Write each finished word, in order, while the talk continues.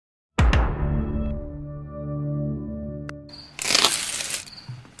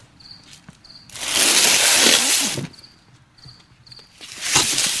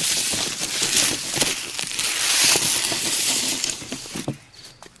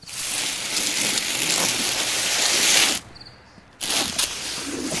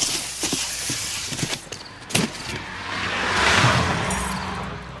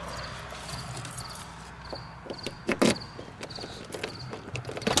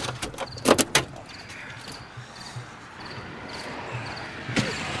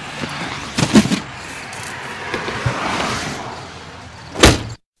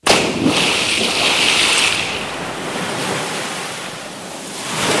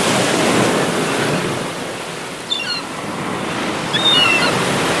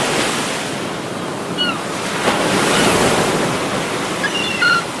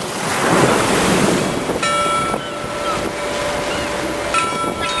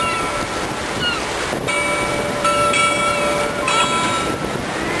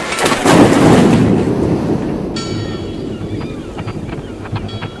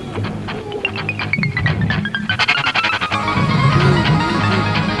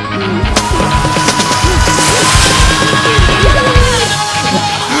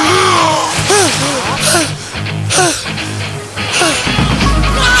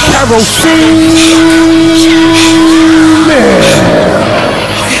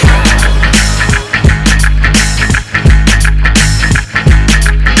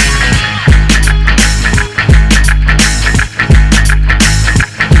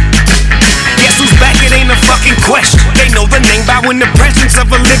In the presence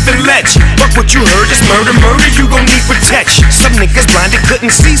of a living ledge. Fuck what you heard, it's murder, murder, you gon' need protection. Some niggas blinded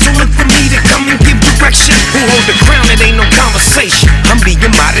couldn't see, so look for me to come and give direction. Who hold the crown, it ain't no conversation. I'm being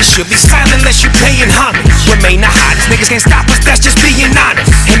modest, should be silent unless you're paying homage. Remain the hottest, niggas can't stop us, that's just being honest.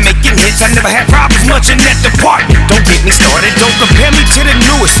 And making hits, I never had problems much in that department. Don't get me started, don't compare me to the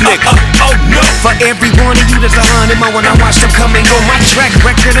newest nigga. Oh no, for every one of you there's 100 more when I watch them come and go. My track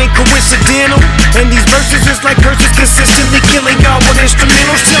record ain't coincidental, and these verses is like verses consistently killing y'all with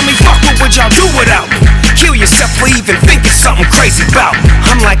instrumentals. Tell me, fuck, what would y'all do without me? Kill yourself for even thinking something crazy about me.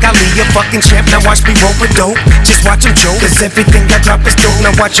 I'm like Ali, a fucking champ, now watch me roll with dope. Just watch him joke, cause everything I drop is dope. Now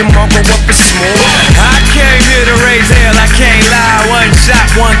watch him all go up in smoke. I came here to raise hell, I can't lie. One shot,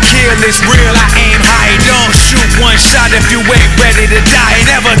 one kill, it's real, I aim high. Don't shoot one shot if you ain't ready to die.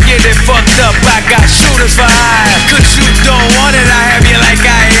 Never get it fucked up, I got shooters for hire. Cause you don't want it, I have you like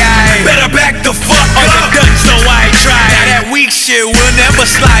aye. Better back the fuck up, done so I try. That weak shit will never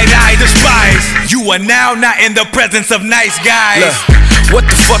slide, I despise. You are now not in the presence of nice guys. What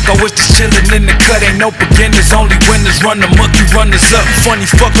the fuck, I was just chillin' in the cut. Ain't no beginners, only winners. Run the monkey, runners up. Funny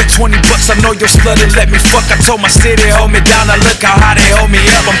fuck with $20, I know your slutter let me fuck. I told my city, hold me down, I look how high they hold me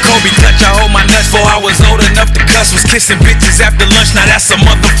up. I'm Kobe Clutch, I hold my nuts before I was old enough to cuss. Was kissing bitches after lunch, now that's a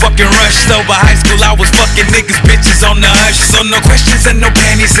motherfucking rush. Sober high school, I was fucking niggas, bitches on the hush. So no questions and no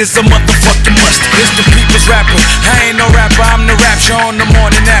panties, it's a motherfucking must. This the people's rapper, I ain't no rapper, I'm the rap show on the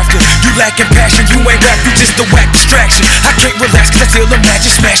morning after. You lacking passion, you ain't rap, you just a whack distraction. I can't relax cause I feel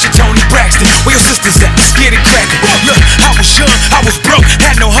imagine smashing Tony Braxton. Where your sisters at? Let's get it crackin'. Look, I was young, I was broke,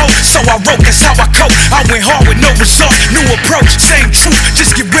 had no hope, so I wrote, that's how I cope. I went hard with no results, new approach, same truth.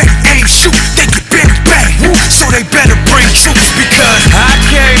 Just get ready, aim, shoot, they get buried, bang. So they better bring troops because I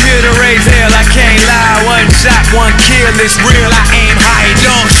came here to raise hell, I can't lie. One shot, one kill, it's real, I aim high.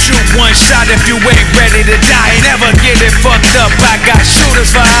 Don't shoot one shot if you ain't ready to die. Never get it fucked up, I got shooters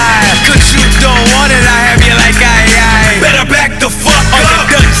for hire. Cause you don't want it, I have you like aye. Better back the fuck up,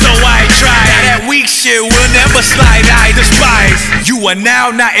 done so I try. That weak shit will never slide, I despise. You are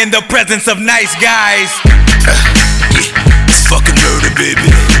now not in the presence of nice guys. Yeah, it's fucking murder, baby.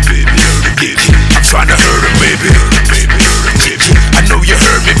 I'm trying to hurt her, baby. I know you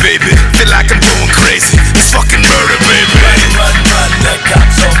heard me, baby. Feel like I'm going crazy. It's fucking murder, baby. Run, the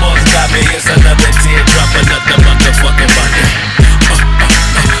cops almost got me. It's another teardrop, another motherfucking Monday.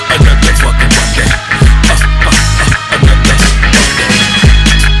 Another fucking Monday.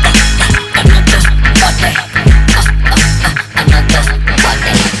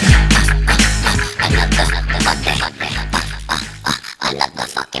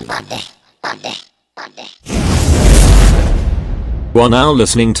 You are now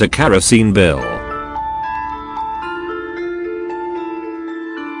listening to Kerosene Bill.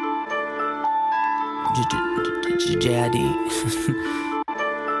 JID.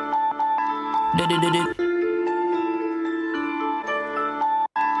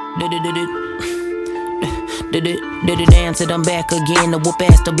 Did it dance and I'm back again. The whoop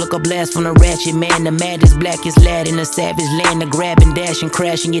ass, the block a blast from the ratchet man. The maddest, blackest lad in the savage land. The grab and dash and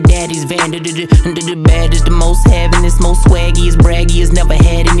crash in your daddy's van. The baddest, the most havingest, most swaggiest, braggiest. Never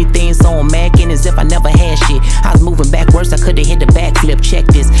had anything, so I'm macking as if I never had shit. I was moving backwards, I could've hit the backflip. Check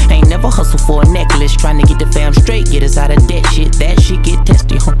this, ain't never hustled for a necklace. Trying to get the fam straight, get us out of debt shit. That shit get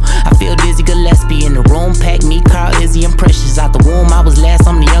testy, huh? I feel Dizzy Gillespie in the room. Pack me, Carl, Izzy, and Precious. Out the womb, I was last,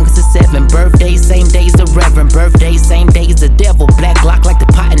 I'm the youngest of 7. Birthday, same days the Reverend. Birthday, same day as the devil. Black Glock like the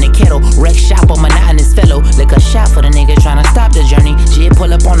pot in the kettle. Wreck shop on monotonous fellow. Lick a shot for the nigga tryna stop the journey. Jid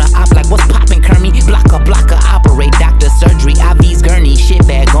pull up on the op like what's poppin', Kermie? Blocker, operate, doctor, surgery, IVs, gurney. Shit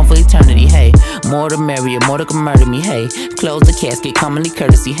bag, gone for eternity, hey. More to marry, more to can murder me, hey. Close the casket, commonly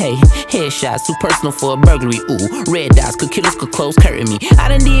courtesy, hey. Headshots, too personal for a burglary, ooh. Red dots, could killers, could close curtain me. I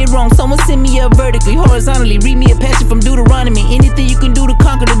done did wrong, someone send me up vertically, horizontally. Read me a passage from Deuteronomy. Anything you can do to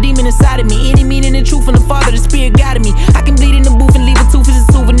conquer the demon inside of me. Any meaning and truth from the Father, the Spirit guided me. I can bleed in the booth and leave a tooth as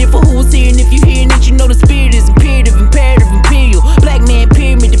a souvenir for who was here. And if you hearing it, you know the spirit is imperative, imperial. Black man,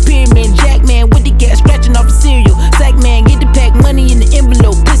 pyramid, the pyramid. Jack man with the gas, scratching off the cereal. Sack man, get the pack, money in the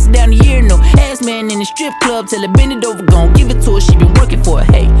envelope. Piss it down the ear, no. Ass man in the strip club, tell her bend it over, gon' give it to her. She been working for her,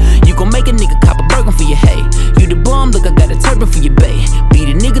 hey. You gon' make a nigga cop a burger for your, hey. You the bomb, look, I got a turban for your, bae.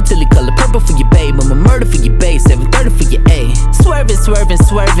 Beat a nigga till he color purple for your, bae. I'ma murder for your, bae. 730 for your, A. Swerving,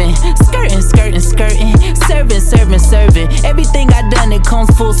 skirting. Serving. Everything I done, it comes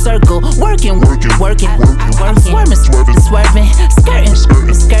full circle. working. I'm swerving, skirting,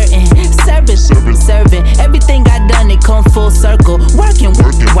 serving. Everything I done, it come full circle. Working.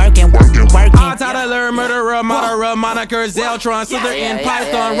 I taught to learn murderer, moniker, Zeltron, Slytherin,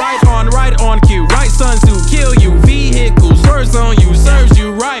 Python, right on cue, right Sun Tzu, kill you, vehicles, words on you, serves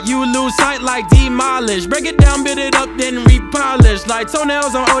you right. You lose sight like demolish. Break it down, build it up, then repolish. Like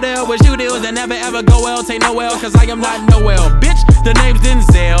toenails on Odell with shoe deals that never ever go well. Take no L, cause I am not Noel. Bitch, the name's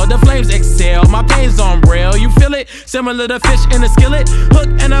Denzel, the flames excel. My pain's on braille, you feel it? Similar to fish in a skillet. Hook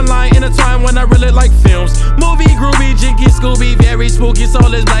and a line in a time when I really like films. Movie, groovy, jinky, Scooby, very spooky.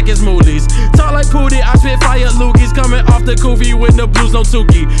 Soul as black as moolies. Talk like Pootie, I spit fire loogies. Coming off the Koofy with the blues, no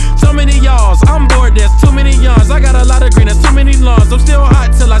Tukey. So many y'alls, I'm bored, there's too many yawns. I got a lot of green, there's too many lawns. I'm still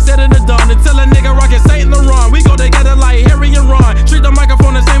hot till I set in the dawn. Until a nigga rockin' Saint Laurent. We go together like Harry and Ron. Treat the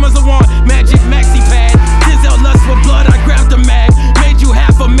microphone the same as a wand. Magic maxi pad. Denzel lust for blood, I grabbed the mag. Made you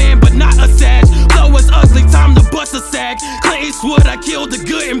half a man, but not a sag. Flow was ugly, time to bust a sack. Clint Eastwood, I killed the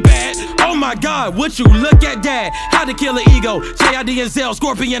good and bad. Oh my God, would you look at that? How to kill an ego. J.I.D. and Zell,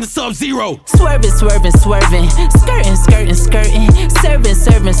 Scorpion and Sub-Zero. Swerving, skirting, serving.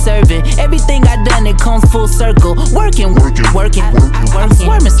 Everything I done, it come full circle. Working. I'm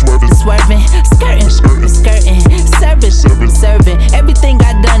swerving, skirting, serving. Everything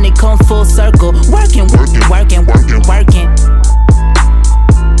I done, it come full circle. Working.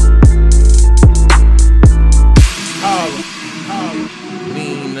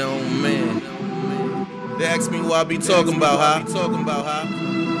 Mean old man. They ask me what I be talking about, huh? I'm talking about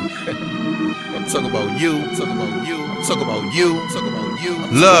you.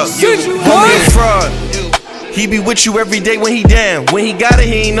 Look, homie a fraud. He be with you every day when he down. When he got it,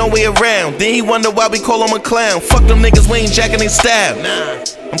 he ain't no way around. Then he wonder why we call him a clown. Fuck them niggas, we ain't jacking their style.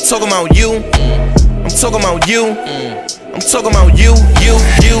 I'm talking about you. You.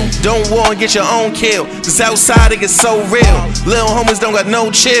 Don't war and get your own kill. Cause outside it gets so real. Little homies don't got no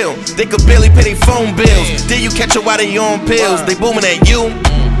chill. They could barely pay their phone bills. Then you catch her while they on pills. They booming at you.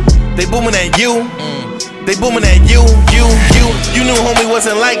 You knew homie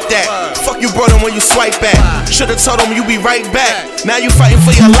wasn't like that. Fuck you brought him when you swipe back. Should've told him you be right back. Now you fighting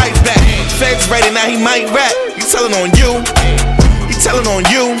for your life back. Feds ready, now he might rap. He telling on you.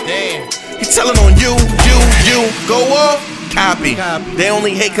 You. Go off. Copy. They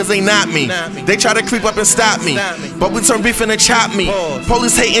only hate cause they not me. They try to creep up and stop me, but we turn beef and chop me.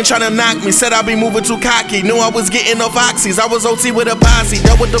 Police hating trying to knock me. Said I be moving too cocky. Knew I was getting off oxys. I was OT with a posse.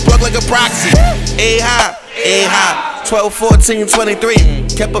 Dealt with the plug like a proxy. A-high 12, 14, 23.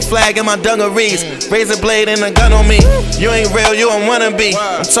 Kept a flag in my dungarees. Razor blade and a gun on me. You ain't real, you don't wanna be.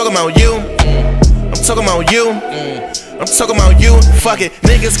 I'm talking about you. Fuck it.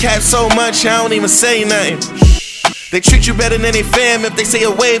 Niggas cap so much I don't even say nothing. They treat you better than they fam if they see a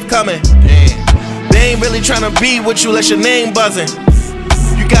wave coming. They ain't really tryna be with you unless your name buzzing.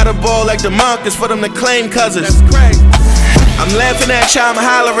 You got a ball like the Marcus for them to claim cousins. I'm laughing at y'all, I'm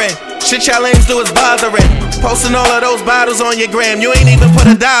hollering. Shit y'all lames do is bothering. Posting all of those bottles on your gram, you ain't even put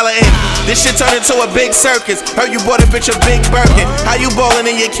 $1 in. This shit turned into a big circus. Heard you bought a bitch a big Birkin. How you ballin'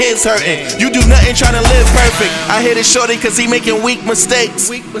 and your kids hurting? You do nothing tryna live perfect. I hit it shorty cause he making weak mistakes.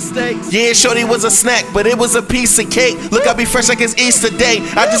 Yeah, shorty was a snack, but it was a piece of cake. Look, I be fresh like it's Easter day.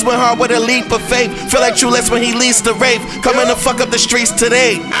 I just went hard with a leap of faith. Feel like True Less when he leads the rave. Coming to fuck up the streets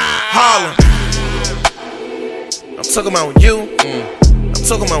today. Harlem. I'm talking about you.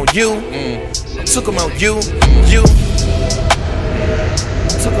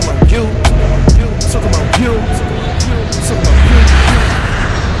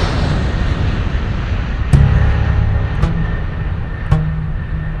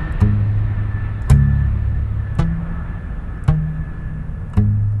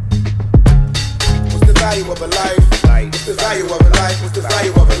 What's the value of a life? What's the value of a life? What's the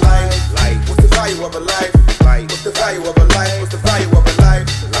value of a life? What's the value of a life? What's the value of a life? What's the value of a life?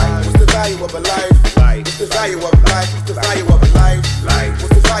 What's the value of a life? What's the value of a life? What's the value of a life?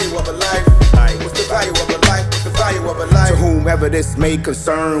 What's the value of a life? What's the value of a life? What's the value of a life? To whomever this may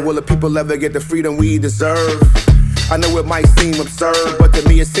concern, will the people ever get the freedom we deserve? I know it might seem absurd, but to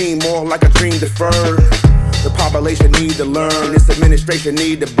me it seemed more like a dream deferred. The population need to learn, this administration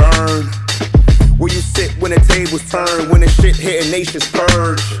need to burn. Where you sit when the tables turn, when the shit hit and nations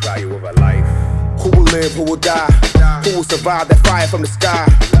purge. The value of a life. Who will live, who will die? Who will survive that fire from the sky?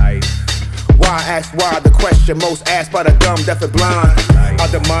 Why ask why? The question most asked by the dumb, deaf and blind. Our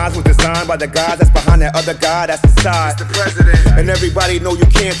demise was designed by the guys that's behind that other guy that's inside. It's the president. And everybody know you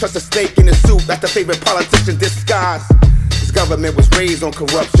can't trust a snake in a suit. That's the favorite politician disguise. Cause This government was raised on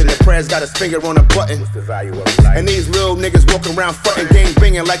corruption. The press got his finger on a button. What's the value of life? And these little niggas walk around frontin', gang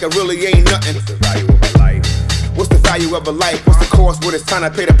banging like it really ain't nothing. What's the value of a life? What's the value of a life? What's the cost when it's time to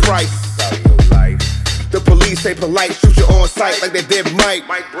pay the price? Value of life. The police say polite, shoot you on sight like they did Mike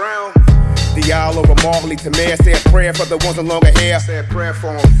Brown. Diallo over Marley to Mayor, say a prayer for the ones no longer here. Say a prayer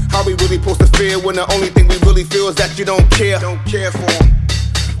for them. How we really supposed to feel when the only thing we really feel is that you don't care? Don't care for them.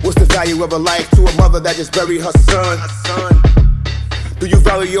 What's the value of a life to a mother that just buried her son? Do you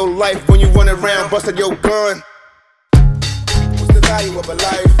value your life when you run around busting your gun? What's the value of a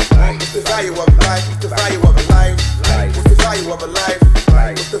life? What's the value of life? What's the value of a life? What's the value of a life?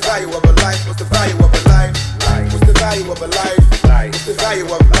 What's the value of a life? What's the value of a life? What's the value of a life? What's the value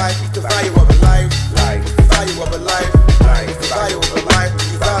of life? What's the value of a life? What's the value of a life? What's the value of a life?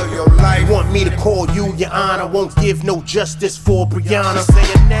 You value your life. You want me to call you your honor? Won't give no justice for Brianna. Say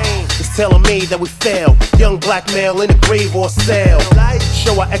your name. It's telling me that we fail. Young black male in the grave or cell.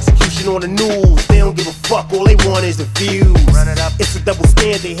 Show our execution on the news. They don't give a fuck. All they want is the views. It's a double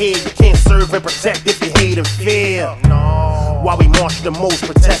standard here. You can't serve and protect if you hate and fear. While we march the most,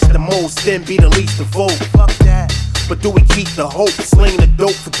 protest the most, then be the least to vote. Fuck that. But do we keep the hope? Sling the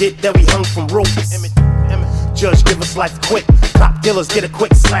dope, forget that we hung from ropes. Judge, give us life quick. Cop killers get a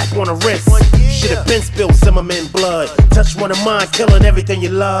quick slap on the wrist. Should've been spilled Zimmerman blood. Touch one of mine, killing everything you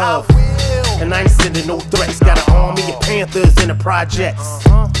love. And I ain't sending no threats. Got an army of Panthers in the projects.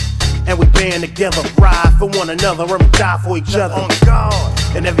 And we band together, ride for one another, and we die for each other. Oh my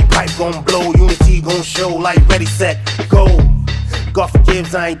God. And every pipe gon' blow, unity gon' show like ready, set, go. God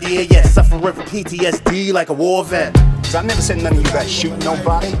forgives, I ain't there yet. Suffering from PTSD like a war vet. I never said none of you guys shoot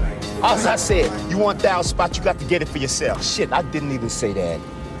nobody. As I said, you want that spot, you got to get it for yourself. Shit, I didn't even say that.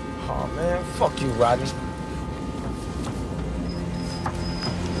 Oh man, fuck you, Rodney.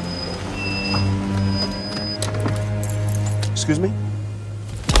 Excuse me?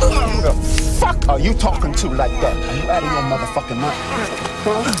 Who the fuck are you talking to like that? Are you out of your motherfucking mind?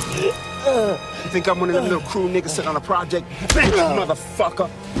 Huh? You think I'm one of them little crew niggas sitting on a project? Bitch, motherfucker!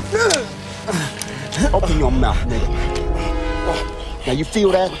 Open your mouth, nigga. Now you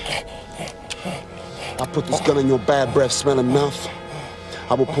feel that? I put this gun in your bad breath smelling mouth.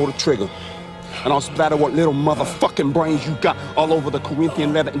 I will pull the trigger. And I'll splatter what little motherfucking brains you got all over the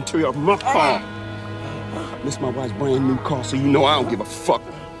Corinthian leather interior of my car. This is my wife's brand new car, so you know I don't give a fuck.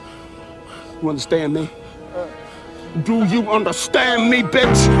 You understand me? Do you understand me,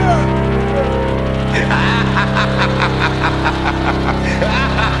 bitch?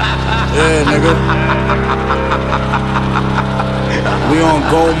 Yeah, nigga. We on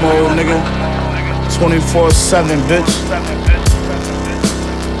go mode, nigga. 24/7, bitch.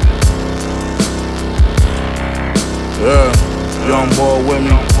 Yeah, young boy with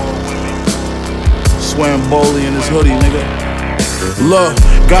me. Swam Boley in his hoodie, nigga. Look,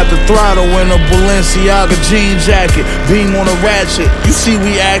 got the throttle in a Balenciaga jean jacket. Beam on a ratchet. You see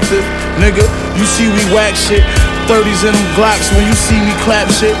we active, nigga. You see we whack shit. 30s in them Glocks when you see me clap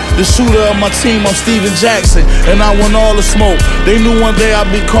shit. The shooter of my team, I'm Steven Jackson, and I want all the smoke. They knew one day I'd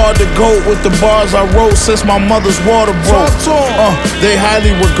be called the GOAT with the bars I wrote since my mother's water broke. They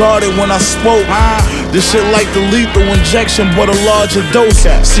highly regarded when I spoke. This shit like the lethal injection, but a larger dose.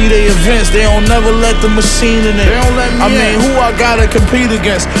 See they events, they don't never let the machine in it. I mean, who I gotta compete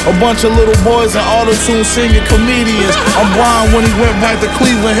against? A bunch of little boys and auto-tune singing comedians. I'm Brian when he went back to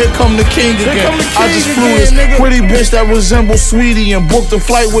Cleveland. Here come the king again. I just flew this pretty bitch that resembles Sweetie and booked a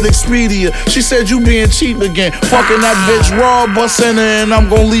flight with Expedia. She said you being cheap again. Fucking that bitch raw, bustin' her and I'm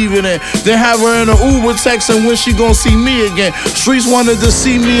gon' leave it in. Then have her in an Uber texting when she gon' see me again. Streets wanted to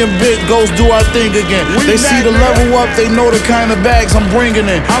see me and Big Ghost do our thing again. They see the level up, they know the kind of bags I'm bringing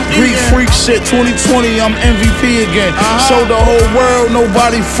in. Greek freak shit, 2020, I'm MVP again. Show the whole world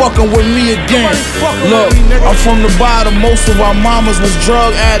nobody fucking with me again. Look, I'm from the bottom, most of our mamas was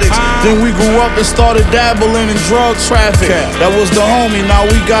drug addicts. Then we grew up and started dabbling in drug traffic. That was the homie, now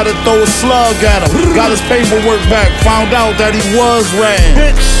we gotta throw a slug at him. Got his paperwork back, found out that he was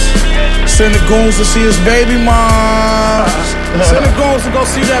ratting. Send the goons to see his baby mom. Send the goons to go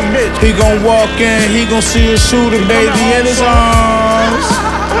see that bitch. He gon' walk in, he gon' see his shooting baby in his arms.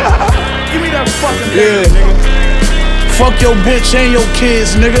 Give me that fucking baby, nigga. Fuck your bitch and your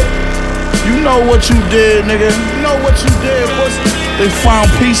kids, nigga. You know what you did, nigga. You know what you did, pussy. They found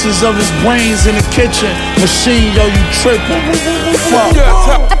pieces of his brains in the kitchen machine, yo, you trippin'. Fuck.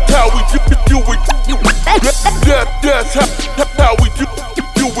 That's how we do it. That's how we do it. That's how we do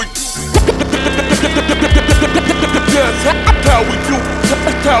it. That's how we do it.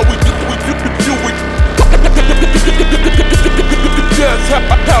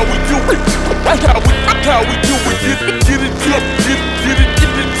 That's how we do it. That's how we do it. Get it.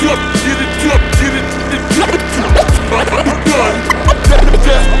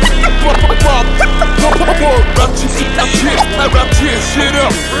 shit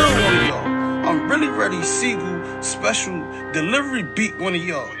up. I'm really ready, Seagull. Special delivery beat one of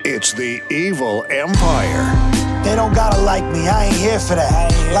y'all. It's the Evil Empire. They don't gotta like me, I ain't here for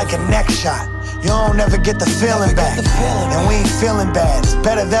that. Like a neck shot, you don't ever get the feeling back. And we ain't feeling bad, it's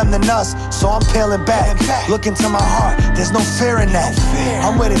better them than us, so I'm peeling back. Look into my heart, there's no fear in that.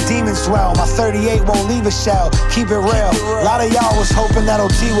 I'm where the demons dwell, my 38 won't leave a shell. Keep it real, a lot of y'all was hoping that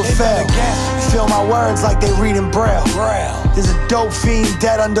OG would fail. Feel my words like they read in Braille. There's a dope fiend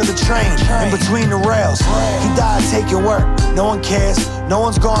dead under the train, in between the rails. He died taking work, no one cares. No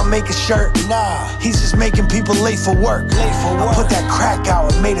one's gonna make a shirt. Nah, he's just making people late for work. I put that crack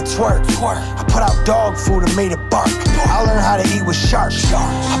out and made it twerk. I put out dog food and made it bark. I learned how to eat with sharks.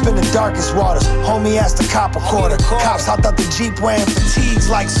 Up in the darkest waters, homie asked the cop a quarter. Cops hopped out the Jeep wearing fatigues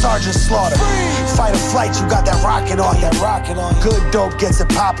like Sergeant Slaughter. Fight or flight, you got that rocket on you. Good dope gets it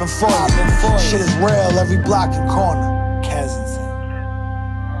poppin' for you. Shit is real, every block and corner. Kensington.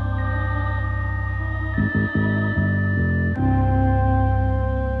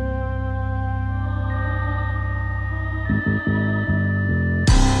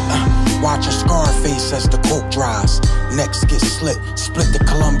 Watch a Scarface as the coke dries. Necks get slit, split the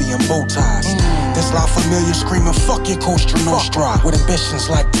Colombian bow ties. This La Familia screaming, fuck your Costa Nostra. With ambitions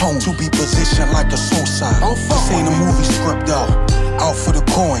like Tone, to be positioned like a suicide. This ain't a movie script though. Out for the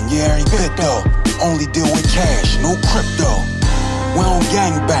coin, yeah, ain't bit though. Only deal with cash, no crypto. We don't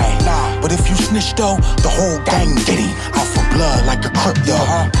gang bang, but if you snitch though, the whole gang get him. Out for blood like a crip, yo.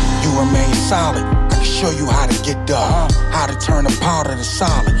 You remain solid, I can show you how to get done. How to turn the powder to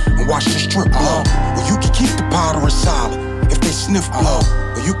solid and watch the strip blow. Or you can keep the powder as solid if they sniff blow.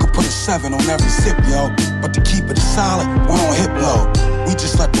 Or you can put a 7 on every sip, yo. But to keep it solid, we don't hit blow. We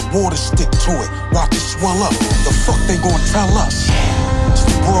just let the water stick to it, watch it swell up. The fuck they gonna tell us? It's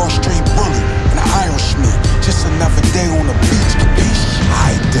the Broad Street Bully and the Irishman. Just another day on the beach, capiche?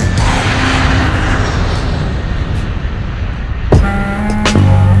 I did.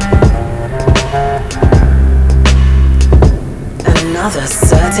 Another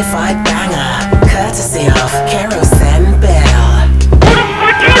certified banger, courtesy of Kerosene Bell.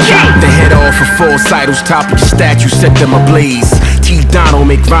 Chop the head off of false idols, top of the statue, set them ablaze. T. Donald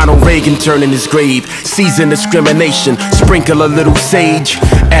make Ronald Reagan turn in his grave. Season discrimination, sprinkle a little sage.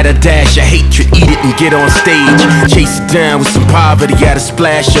 Add a dash of hatred, eat it and get on stage. Chase it down with some poverty, add a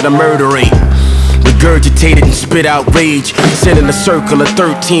splash of the murder rate. Regurgitated and spit out rage. Sit in a circle of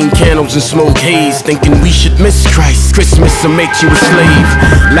 13 candles and smoke haze, thinking we should miss Christ. Christmas will make you a slave.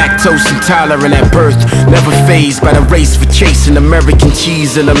 Lactose intolerant at birth, never fazed by the race for chasing American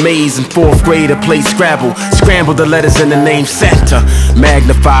cheese in a maze. In 4th grade, I played Scrabble, scrambled the letters in the name Santa.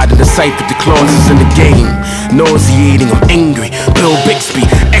 Magnified and deciphered the clauses in the game. Nauseating, I'm angry. Bill Bixby,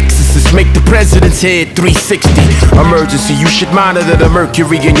 exorcist, make the president's head 360. Emergency, you should monitor the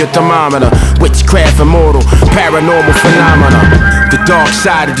mercury in your thermometer. Witchcraft immortal, paranormal phenomena. The dark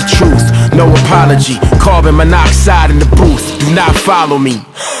side of the truth, no apology. Carbon monoxide in the booth, do not follow me.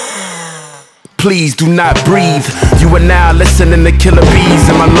 Please do not breathe. You are now listening to killer bees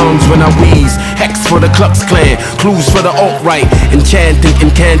in my lungs when I wheeze. Hex for the Klux Klan, clues for the alt-right. Enchanting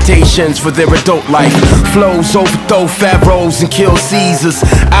incantations for their adult life. Flows overthrow pharaohs and kill Caesars.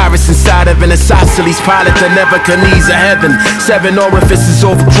 Iris inside of an isosceles pilot that Nebuchadnezzar heaven. 7 orifices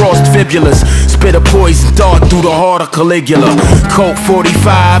over crossed fibulas. Spit a poison dart through the heart of Caligula. Colt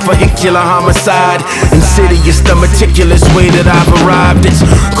 45, vehicular homicide. Insidious, the meticulous way that I've arrived. It's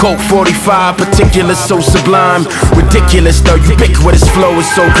Colt 45, particular, so sublime. Ridiculous, the ubiquitous flow is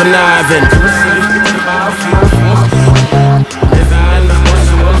so conniving.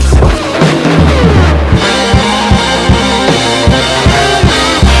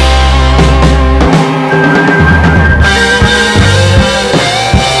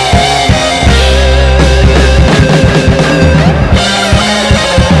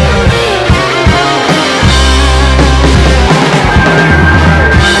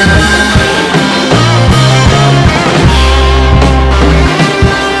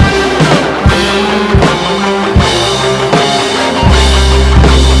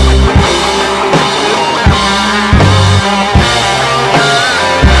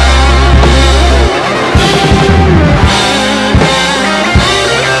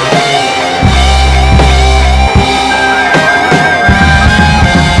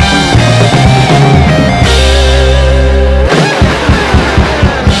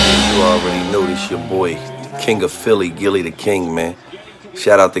 King of Philly, Gilly the King, man.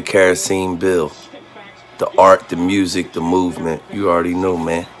 Shout out to Kerosene Bill. The art, the music, the movement. You already know,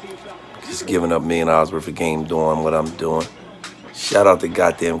 man. Just giving up $1 million worth of game doing what I'm doing. Shout out to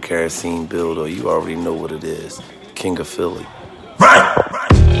goddamn Kerosene Bill, though. You already know what it is. King of Philly.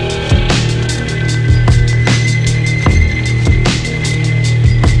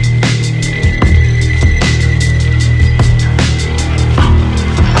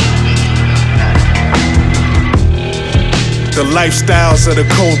 The lifestyles of the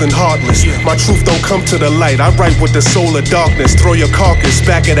cold and heartless. My truth don't come to the light. I write with the soul of darkness. Throw your carcass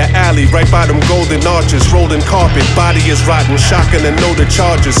back at the alley, right by them golden arches. Rolling carpet, body is rotten. Shocking to know the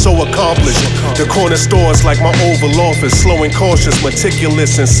charges, so accomplished. The corner stores like my Oval Office. Slow and cautious,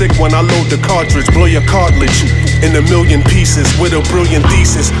 meticulous and sick when I load the cartridge. Blow your cartilage in a million pieces with a brilliant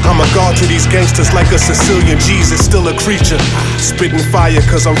thesis. I'm a god to these gangsters like a Sicilian Jesus. Still a creature, spitting fire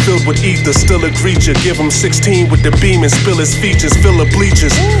cause I'm filled with ether. Still a creature, give him 16 with the beam and spill his features. Fill the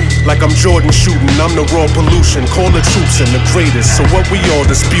bleachers like I'm Jordan shooting. I'm the raw pollution, call the troops and the greatest. So what we all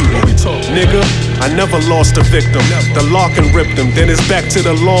disputing? Nigga, I never lost a victim. The Larkin ripped him, then it's back to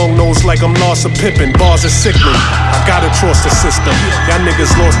the long nose like I'm Larsa Pippen. Bars are sickening, I gotta trust the system. Y'all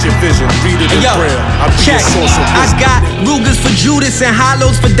niggas lost your vision, read it in prayer. I be a source of wisdom. I got Rugers for Judas and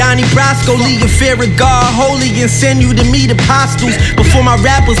hollows for Donnie Brasco. Leave your fear of God holy and send you to meet apostles. Before my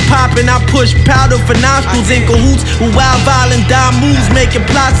rap was popping, I pushed powder for nostrils. In cahoots with wild, violent, die moves, making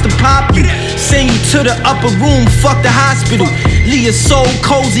plots to pop you. Send you to the upper room, fuck the hospital. Leave your soul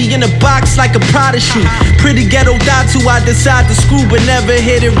cozy in a box like a Prada shoe. Pretty ghetto dots who I decide to screw, but never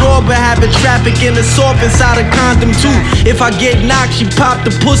hit it raw. But having traffic in the soft inside a condom too. If I get knocked, she pop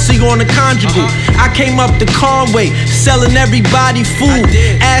the pussy on a conjugal. I came up to Conway, selling everybody food.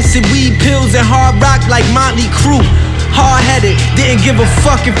 Acid, weed, pills, and hard rock like Motley Crue. Hard-headed, didn't give a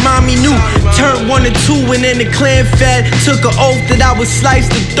fuck if mommy knew. Turned 1 and 2 and then the clan fed. Took an oath that I would slice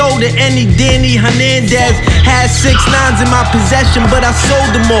the throat to any Danny Hernandez. Had 6 9s in my possession, but I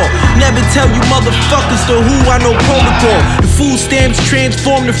sold them all. Never tell you motherfuckers to who I know protocol. The food stamps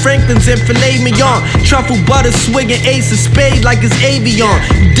transformed to Franklin's and filet mignon. Truffle butter swigging ace of spade like it's Avion.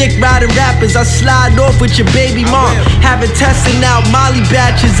 Dick riding rappers, I slide off with your baby mom. Having testing out Molly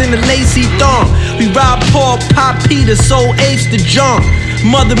batches in the lacy thong. We rob Paul, Pop Peter, sold apes to John.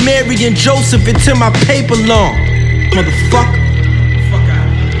 Mother Mary and Joseph until my paper long. Motherfucker.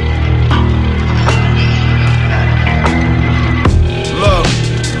 Look,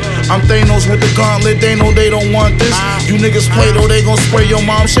 I'm Thanos with the gauntlet, they know they don't want this. You niggas play though, they gon' spray your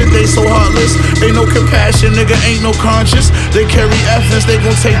mom shit, they so heartless. Ain't no compassion, nigga, ain't no conscience. They carry evidence, they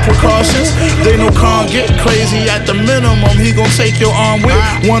gon' take precautions. They no con get crazy at the minimum. He gon' take your arm with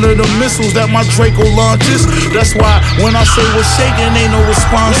one of the missiles that my Draco launches. That's why when I say we're shaking, ain't no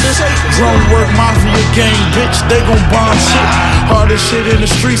responses. Drum work, mafia gang, bitch, they gon' bomb shit. Hardest shit in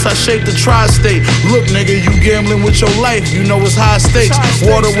the streets, I shake the tri-state. Look nigga, you gambling with your life, you know it's high stakes.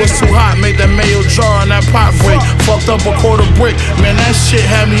 Water was too hot, made that mayo jar and that pot break. Fucked up a quarter brick, man that shit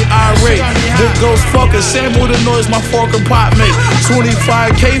had me irate. This goes fucking, sample the noise my fork and pot make.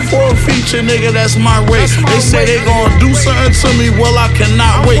 25K for a feature, nigga, that's my rate. They say they gon' do something to me, well I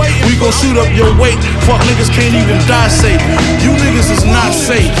cannot wait. We gon' shoot up your weight, fuck niggas can't even die safe. You niggas is not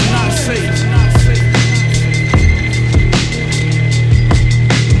safe.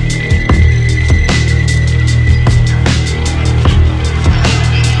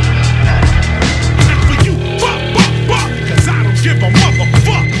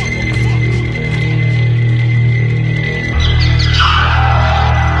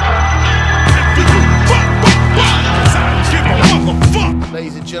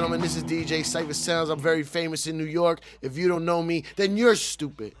 Gentlemen, this is DJ Cypher Sounds. I'm very famous in New York. If you don't know me, then you're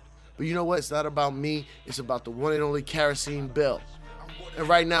stupid. But you know what? It's not about me. It's about the one and only Kerosene Bill. And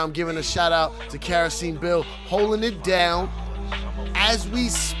right now, I'm giving a shout out to Kerosene Bill, holding it down as we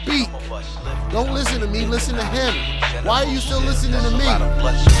speak. Don't listen to me, listen to him. Why are you still listening to me?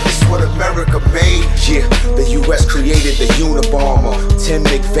 This is what America made, yeah. The U.S. created the Unabomber. Tim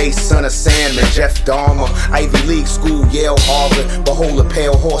McVeigh, son of Sam and Jeff Dahmer. Ivy League school, Yale, Harvard. Behold the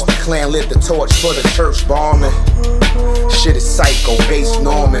pale horse, the Klan lit the torch for the church bombing. Shit is psycho, base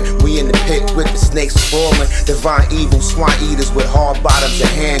Norman. We in the pit with the snakes crawling. Divine evil, swine eaters with hard bottoms and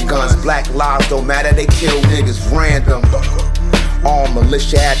handguns. Black lives don't matter, they kill niggas random. Armed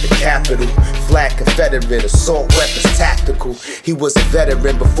militia at the Capitol, flag Confederate, assault weapons tactical. He was a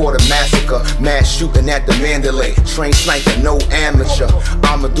veteran before the massacre, mass shooting at the Mandalay. Trained sniper, no amateur.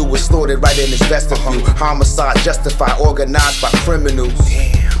 Amadou was slaughtered right in his vestibule. Homicide justified, organized by criminals.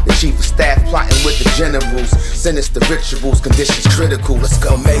 The chief of staff plotting with the generals. Sinister rituals, conditions critical. Let's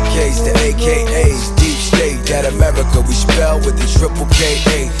go. From AKs to AKAs, deep state, that America we spell with the triple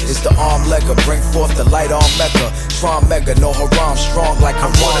KA. It's the arm legger, bring forth the light on Mecca. Tron mega, no haram, strong like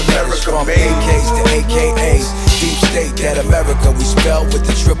I'm on America. From AKs to AKAs, deep state, that America we spell with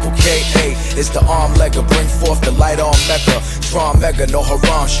the triple KA. It's the arm legger, bring forth the light on Mecca. Tron mega, no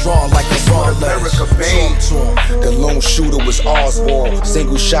haram, strong like I'm on America. The lone shooter was Oswald.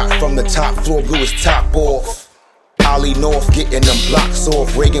 Single shot from the top floor, blew his top off. Ollie North getting them blocks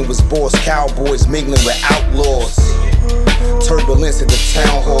off. Reagan was boss, cowboys mingling with outlaws. Turbulence at the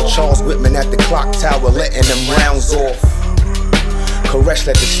town hall. Charles Whitman at the clock tower letting them rounds off. Koresh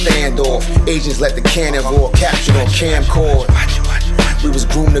let the standoff. Agents let the cannon roar. Captured on camcord. We was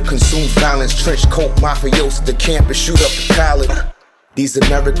groomed to consume violence. Trench coat mafiosos at the campus, shoot up the college. These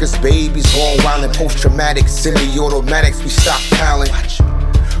America's babies born wild and post-traumatic. Semi-automatics, we stockpiling.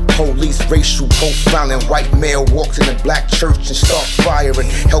 Police racial profiling. White male walks in a black church and start firing.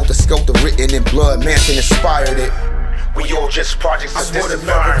 Helter-skelter written in blood, Manson inspired it. We all just projects of this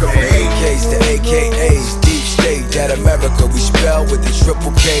America. From AKs to AKAs, deep state, that America we spell with the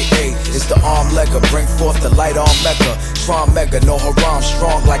triple KA. It's the arm legger, bring forth the light on Mecca. Tron mega, no haram,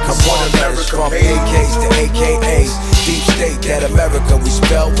 strong like I'm on America. From AKs to AKAs, deep state, that America we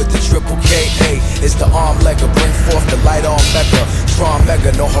spell with the triple KA. It's the arm legger, bring forth the light on Mecca. Tron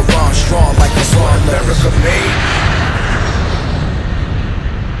mega, no haram, strong like I'm on America.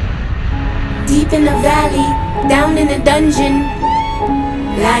 Deep in the valley, down in the dungeon,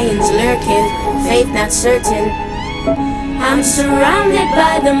 lions lurking, faith not certain. I'm surrounded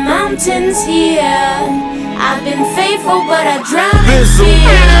by the mountains here. I've been faithful, but I drown in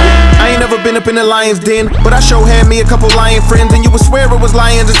fear. I ain't never been up in the lion's den, but I sure had me a couple lion friends, and you would swear it was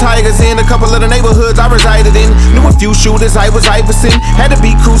lions and tigers in a couple of the neighborhoods I resided in. Knew a few shooters, I was Iverson. Had to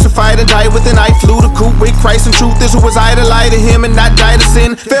be crucified and died with an eye. Flew the coop with Christ, and truth is who was I to lie to him and not die to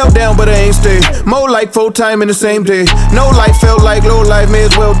sin. Fell down, but I ain't stay. More like full time in the same day. No life felt like low life, may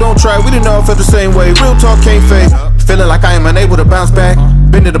as well don't try. We didn't all feel the same way. Real talk can't fake. Feeling like I am unable to bounce back.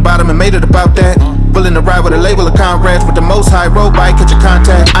 Been to the bottom and made it about that. Willing to ride with a label of comrades with the most high road bike, catch a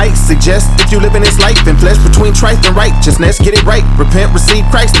contact. I suggest if you live in this life in flesh between trife and righteousness, get it right, repent, receive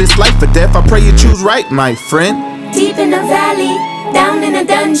Christ, this life or death. I pray you choose right, my friend. Deep in the valley, down in the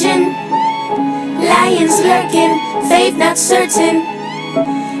dungeon, lions lurking, faith not certain.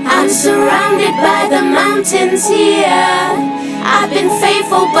 I'm surrounded by the mountains here. I've been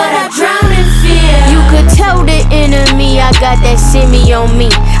faithful, but I drown in fear. You could tell the enemy I got that shimmy on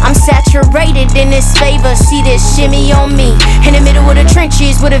me. I'm saturated in this favor, see this shimmy on me. In the middle of the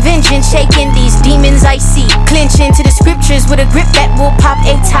trenches with a vengeance, shaking these demons I see. Clinching to the scriptures with a grip that will pop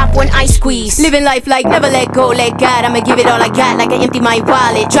a top when I squeeze. Living life like never let go, let God. I'ma give it all I got like I empty my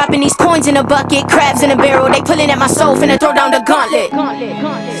wallet. Dropping these coins in a bucket, crabs in a barrel. They pulling at my soul, finna throw down the gauntlet.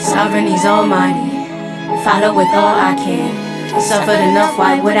 Sovereign, he's almighty. Follow with all I can. Suffered enough,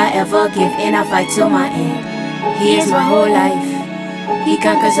 why would I ever give in? I fight till my end. He is my whole life. He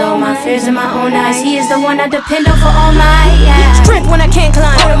conquers all my fears in my own eyes. He is the one I depend on for all my strength when I can't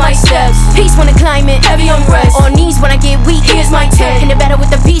climb, all of my steps. Peace when I climb it, heavy on rest. On knees when I get weak, he is my tent. In the battle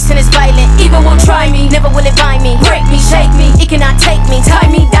with the beast and it's violent. Evil will try me, never will it bind me. Break me, shake me, it cannot take me. tie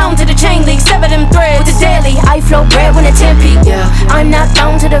me down to the chain link, sever them threads. With the daily, I flow bread when the 10 peak. Yeah, I'm not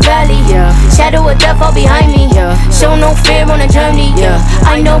bound to the valley. Yeah, shadow of death all behind me. Yeah, show no fear on the journey. Yeah,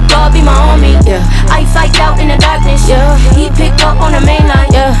 I know God be my army. Yeah, I fight out in the darkness. Yeah, he pick up on the main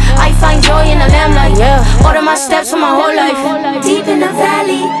line. Yeah, I find joy in the lamplight. Yeah, order my steps for my whole life. Deep in the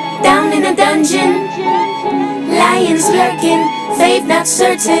valley, down in the dungeon, lions lurking, faith not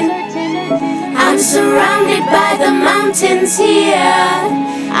certain. I'm surrounded by the mountains here.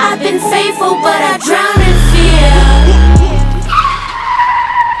 I've been faithful, but I drown in fear.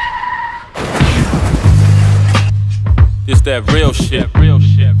 It's that real shit.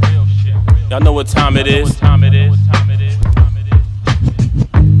 Y'all know what time it is.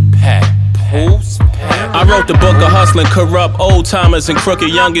 I wrote the book of hustling, corrupt old timers and crooked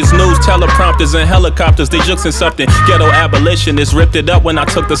youngest news teleprompters and helicopters. They juxing something. Ghetto abolitionists ripped it up when I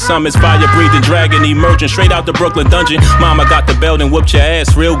took the summons. Fire breathing dragon emerging straight out the Brooklyn dungeon. Mama got the belt and whooped your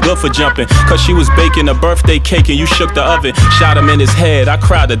ass real good for jumping. Cause she was baking a birthday cake and you shook the oven. Shot him in his head. I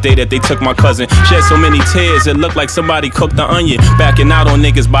cried the day that they took my cousin. Shed so many tears it looked like somebody cooked the onion. Backing out on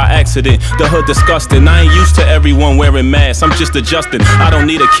niggas by accident. The hood disgusting. I ain't used to everyone wearing masks. I'm just adjusting. I don't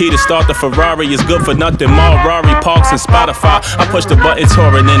need a key to start the Ferrari. Ferrari is good for nothing. Rari Parks and Spotify. I pushed the button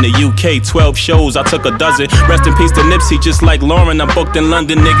touring in the UK. 12 shows, I took a dozen. Rest in peace to Nipsey, just like Lauren. I'm booked in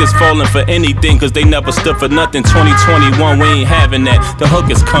London. Niggas falling for anything, cause they never stood for nothing. 2021, we ain't having that. The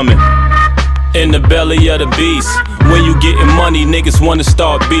hook is coming. In the belly of the beast. When you getting money, niggas wanna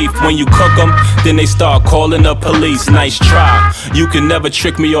start beef. When you cook them, then they start calling the police. Nice try, you can never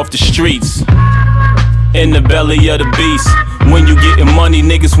trick me off the streets. In the belly of the beast. When you getting money,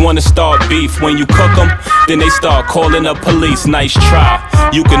 niggas wanna start beef. When you cook them, then they start calling the police. Nice try,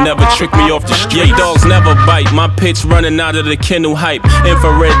 you can never trick me off the street. Yeah, dogs never bite, my pitch running out of the kennel hype.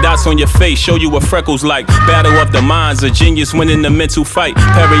 Infrared dots on your face, show you what freckles like. Battle of the minds, a genius winning the mental fight.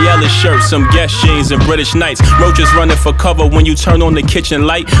 Perry Ellis shirt, some Guess jeans and British Knights. Roaches running for cover when you turn on the kitchen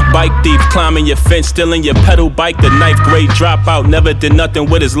light. Bike thief climbing your fence, stealing your pedal bike. The ninth grade dropout, never did nothing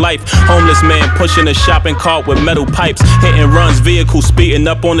with his life. Homeless man pushing a shopping cart with metal pipes. Hitting runs, vehicle speeding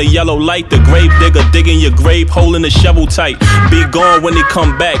up on the yellow light. The grave digger digging your grave, holding the shovel tight. Be gone when he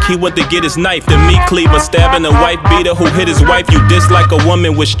come back, he went to get his knife. The meat cleaver stabbing a wife beater who hit his wife. You dislike a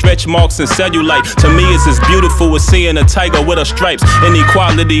woman with stretch marks and cellulite. To me it's as beautiful as seeing a tiger with her stripes.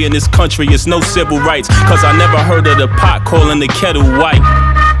 Inequality in this country is no civil rights, cause I never heard of the pot calling the kettle white.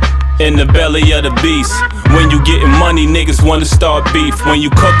 In the belly of the beast. When you getting money, niggas wanna start beef. When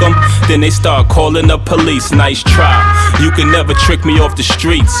you cook them, then they start calling the police. Nice try, you can never trick me off the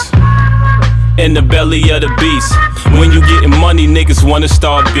streets. In the belly of the beast. When you getting money, niggas wanna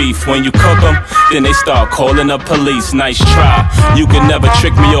start beef. When you cook them, then they start calling the police. Nice try, you can never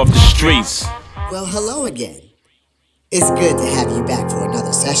trick me off the streets. Well, hello again. It's good to have you back for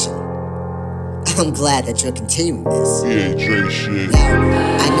another session. I'm glad that you're continuing this. Yeah, Dre shit. Now,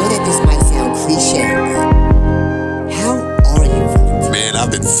 I know that this might sound cliche, but how are you feeling? Man,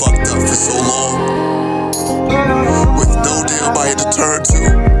 I've been fucked up for so long, with no damn body to turn to.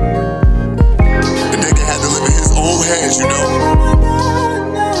 The nigga had to live in his own hands, you know.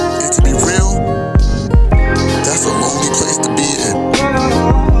 And to be real, that's a lonely place to be in.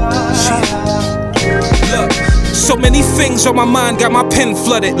 Look, so many things on my mind, got my pen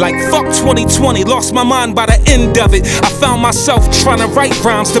flooded. Like fuck 2020, lost my mind by the end of it. I found myself trying to write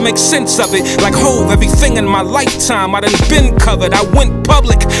rhymes to make sense of it. Like Hove, everything in my lifetime I done been covered. I went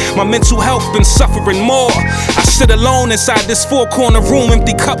public, my mental health been suffering more. I sit alone inside this four-corner room,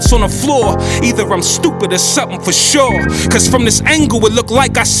 empty cups on the floor. Either I'm stupid or something for sure, cause from this angle it looked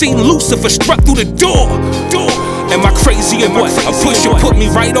like I seen Lucifer struck through the door. Am I crazy or what? A pusher put me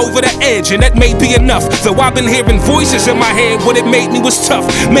right over the edge, and that may be enough. Though I've been hearing voices in my head, what it made me was tough.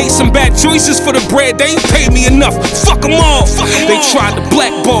 Made some bad choices for the bread, they ain't paid me enough. Fuck them all. They tried to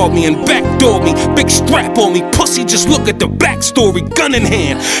blackball me and backdoor me. Big strap on me, pussy, just look at the backstory. Gun in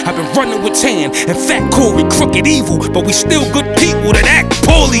hand, I've been running with Tan and Fat Corey, crooked evil, but we still good people that act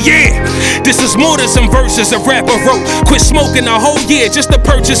poorly, yeah. This is more than some verses a rapper wrote. Quit smoking a whole year just to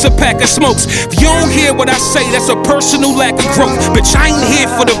purchase a pack of smokes. If you don't hear what I say, that's a personal lack of growth. Bitch, I ain't here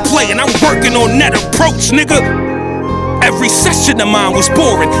for the play, and I'm working on that approach, nigga. Every session of mine was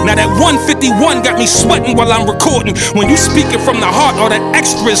boring. Now that 151 got me sweating while I'm recording. When you speaking from the heart, all that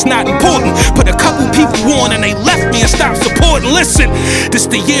extra is not important. Put a couple people on and they left me and stopped supporting. Listen, this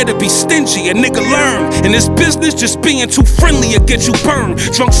the year to be stingy, a nigga learn. In this business, just being too friendly will get you burned.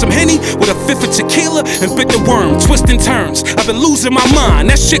 Drunk some Henny with a fifth of tequila and bit the worm. Twisting turns, I've been losing my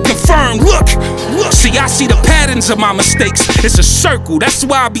mind, that shit confirmed. Look, see, I see the patterns of my mistakes. It's a circle, that's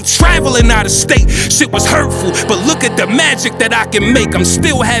why I be traveling out of state. Shit was hurtful, but look at the magic that I can make. I'm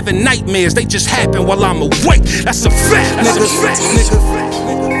still having nightmares, they just happen while I'm awake. That's a fact, that's a fact, nigga.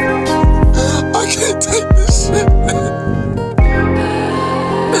 I can't take this shit, man.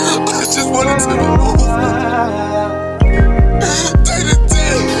 I just wanted to be over. Day to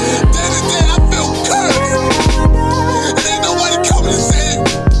day, I feel cursed. And ain't nobody coming to save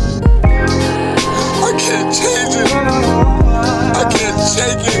me. I can't change it. I can't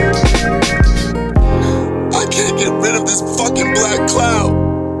shake it. I can't get rid of this fucking black cloud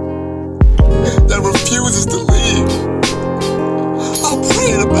that refuses to leave. I'm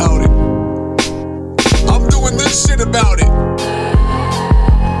praying about it. I'm doing this shit about it.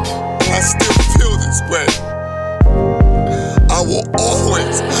 I still feel this way. I will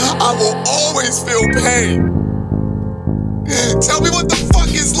always feel pain. Tell me what the fuck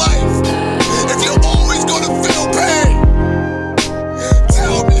is life if you're always gonna feel pain?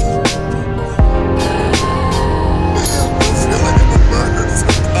 Tell me.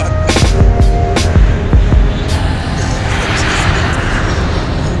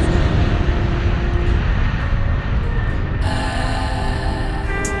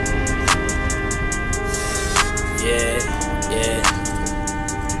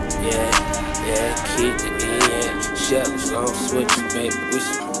 Yeah. Keep the end, shells on switch, baby.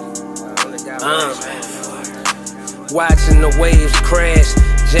 Watching the waves crash,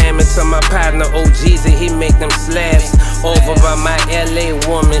 jamming to my partner OGs and he make them slaps. Over by my LA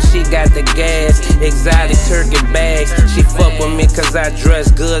woman, she got the gas. Exotic turkey bags. She fuck with me cause I dress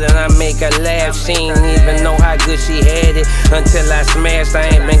good and I make her laugh. She ain't even know how good she had it until I smashed.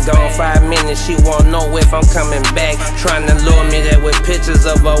 I ain't been gone 5 minutes. She won't know if I'm coming back. Trying to lure me there with pictures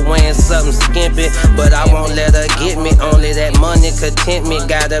of her wearing something skimpy, but I won't let her get me. Only that money could tempt me.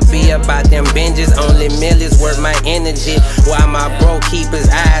 Gotta be about them binges. Only millions worth my energy. While my bro keep his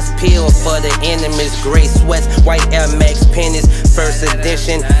eyes peeled for the enemies. Gray sweats, white Air Max pennies, first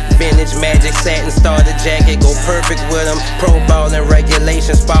edition, vintage Magic satin starter jacket, go perfect with them. Pro ball and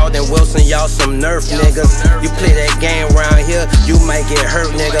regulation, Spalding Wilson, y'all some Nerf niggas. You play that game around here, you might get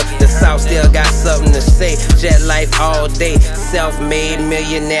hurt, nigga. The South still got something to say. Jet life all day, self-made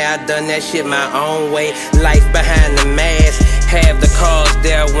millionaire. I done that shit my own way. Life behind the mask. Have the cars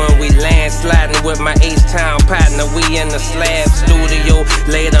there when we land, sliding with my H-Town partner. We in the slab studio.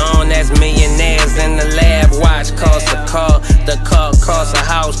 Later on, that's millionaires in the lab. Watch cost a car, the car costs a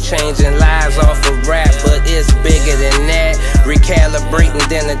house. Changing lives off of rap, but it's bigger than that. Recalibrating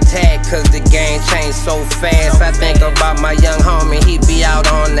then attack, cause the game changed so fast. I think about my young homie, he be out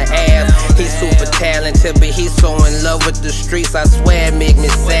on the Ave. He's super talented, but he's so in love with the streets. I swear it make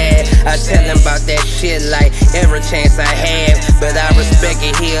me sad. I tell him about that shit like every chance I have. But I respect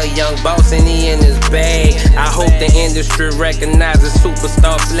it, he a young boss and he in his bag. I hope the industry recognizes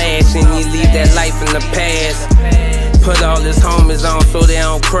superstar flash and you leave that life in the past. Put all his homies on so they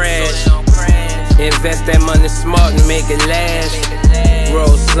don't crash. Invest that money smart and make it last.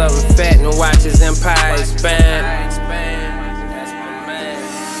 Roll something fat and watch his empire expand.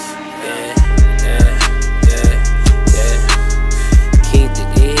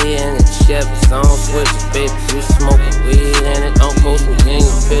 Chevys on switches, baby, you smoking weed and it don't post me in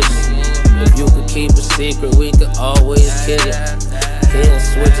your pictures. If you could keep a secret, we could always kid it. Hitting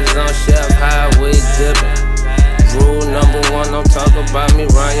switches on Chef Highway dipping. Rule number 1, don't talk about me,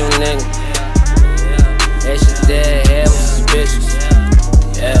 run your nigga. That shit dead, have suspicious.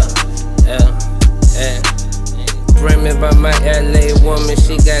 Yeah. Bring me by my LA woman,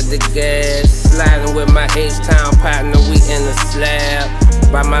 she got the gas. Sliding with my H-Town partner, we in the slab.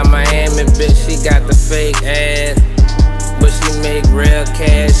 By my Miami bitch, she got the fake ass, but she make real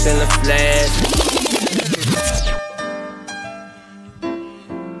cash in the flash.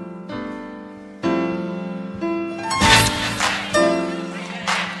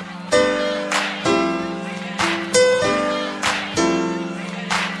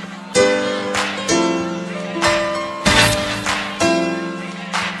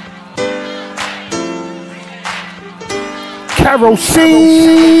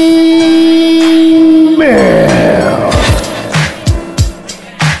 Kerosene Bill.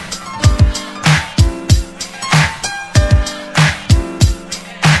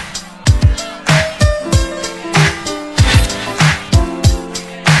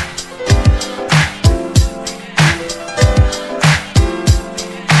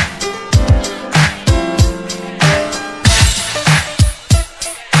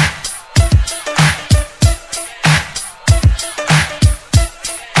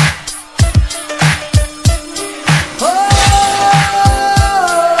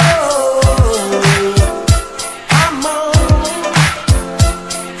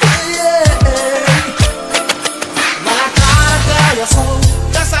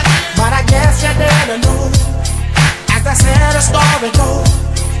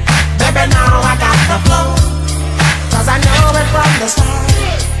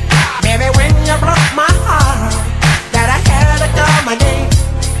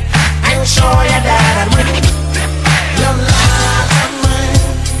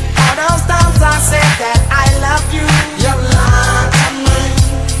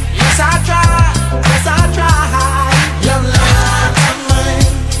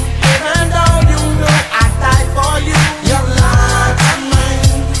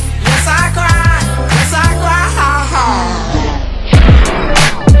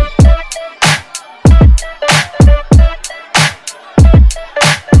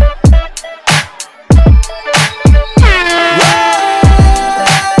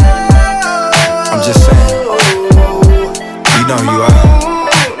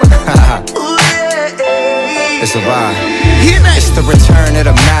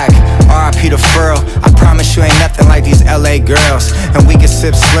 promise you ain't nothing like these LA girls. And we can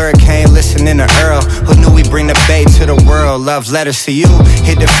sip Slurricane, listening to Earl. Who knew we bring the bay to the world? Love letters to you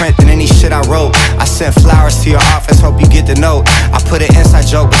hit different than any shit I wrote. I sent flowers to your office, hope you get the note. I put an inside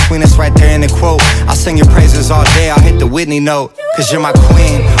joke between us right there in the quote. I'll sing your praises all day, I'll hit the Whitney note. Cause you're my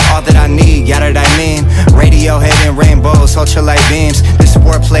queen, all that I need, yada that I mean. Radiohead and rainbows, ultralight beams. This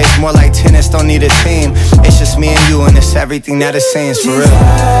sport plays more like tennis, don't need a team. It's just me and you and it's everything that it seems, for real. Come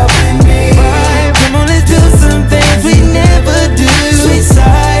on, let's do some things we never do. Sweet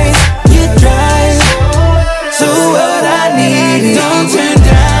sights, you drive. So what I need is don't turn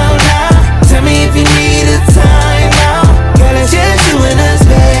down now. Tell me if you need a time out. Girl, it's just you and us,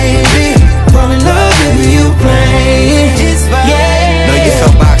 baby. Fall in love if you play. It's fine. Yeah. Know you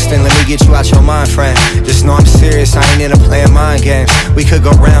felt boxed in, let me get you out your mind, friend. Just know I'm serious, I ain't into playing mind games. We could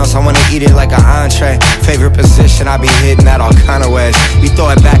go rounds, I wanna eat it like an entree. Favorite position, I be hitting that all kind of ways. You throw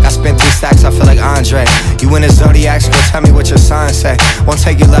it back, I spent 3 stacks, I feel like Andre. You in the Zodiacs, go tell me what your sign say. Won't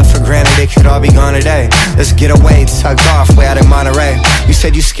take your love for granted, it could all be gone today. Let's get away, tucked off, way out in Monterey. You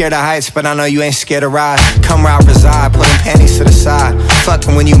said you scared of heights, but I know you ain't scared to ride. Come round, reside, putting panties to the side.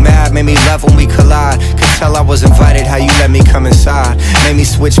 Fucking when you mad, made me love when we collide. Could tell I was invited, how you let me come inside. Made me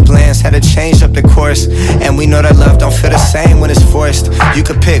switch plans, had to change up the course. And we know that love don't feel the same when it's forced. You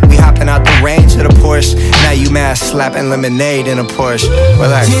could pick, we hopping out the range of the Porsche. Now you mad, slapping lemonade in a Porsche.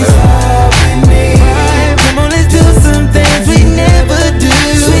 Relax, come on, let's do some things we never do.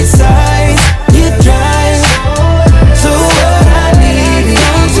 Sweet sights, you drive. So what I need is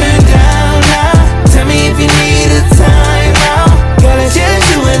don't turn down now. Tell me if you need a time out. Girl, it's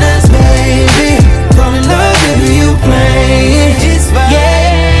just you and us, baby. Fall in love if you play. It's fine.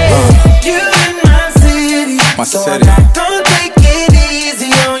 Yeah, you in my city. My so city. Don't take it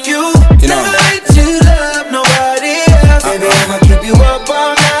easy on you. You know. Never let you love nobody else. Baby, I'ma keep you up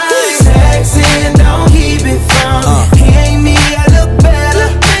all night. Sexy and don't keep it from me. He ain't me, I look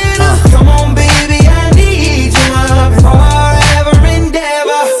better. Come on, baby, I need you up forever and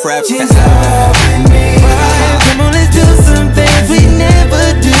ever. Just loving me. Come on, let's do some things we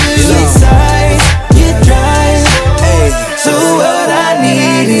never do. Sweet sights, you drive. So what I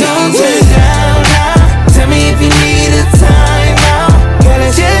need is don't turn down now. Tell me if you need a time out. Girl,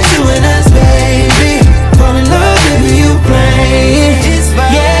 it's just you and us, baby. Fall in love if you play. It's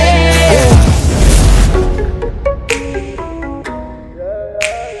fine. Yeah.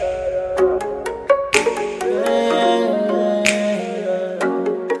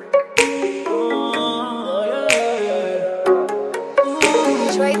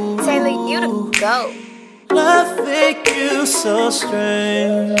 Troy Taylor, you the GOAT. Loving you so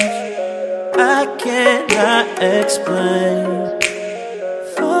strange, I cannot explain.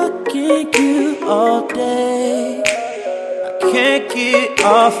 Fucking you all day, I can't get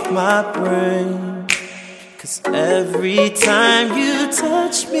off my brain. Cause every time you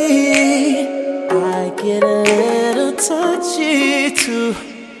touch me, I get a little touchy too.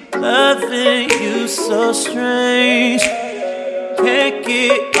 Loving you so strange, can't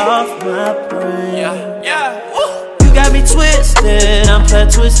get off my brain. You got me twisted, I'm flat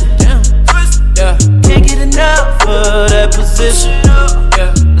twisted. Yeah. Can't get enough of that position.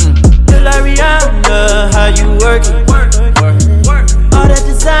 Feel like Rihanna, how you working? All that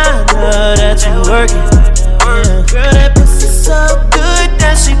designer that you working. Girl, that pussy so good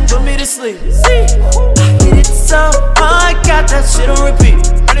that she put me to sleep. I hit it so hard, got that shit on repeat.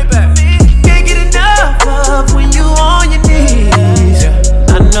 Can't get enough of when you on your knees.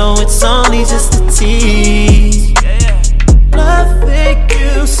 I know it's only just a tease. Loving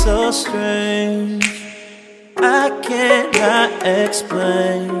you so strange, I cannot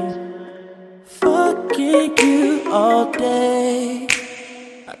explain. Fucking you all day,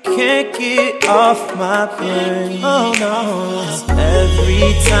 I can't get off my brain. Oh no.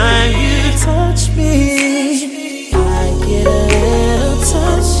 Every time you touch me, I get a little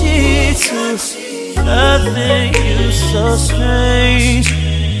touchy too. Loving you so strange,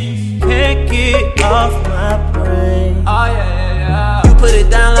 can't get off my brain. Oh yeah. You put it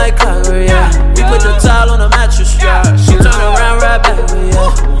down like clockwork, yeah. We put the towel on the mattress, yeah. She turn around right back,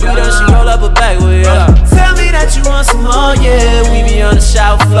 yeah. You done, she roll up her back, yeah. Tell me that you want some more, yeah. We be on the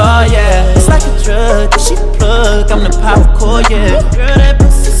shower floor, yeah. It's like a drug, she plug, I'm the power core, yeah. Girl, that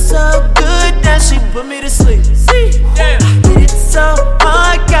pussy so good that she put me to sleep. I hit it so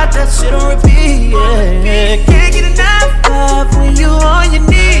hard, got that shit on repeat, yeah. Can't get enough of when you on your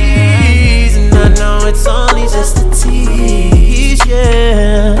knees. And I know it's only just a tease,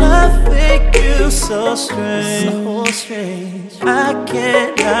 yeah. Loving you so strange, I can't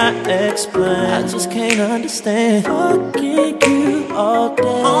cannot explain. I just can't understand. Fucking you all day.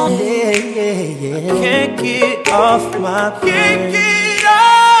 All day, yeah. I can't get off my brain. Can't get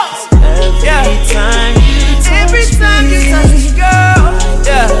off. Every time you touch me, girl.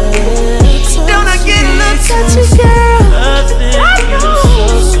 Yeah. Don't I get a little touchy, girl? Nothing is so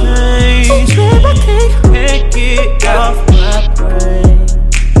strange. Oh, babe, I can't get off my brain.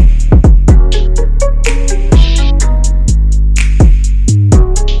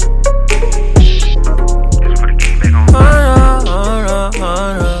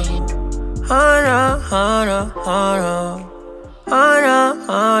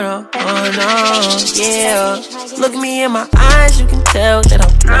 Yeah, look me in my eyes, you can tell that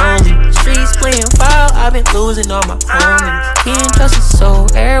I'm lonely. Streets playing foul, I've been losing all my homies. Can't trust a soul,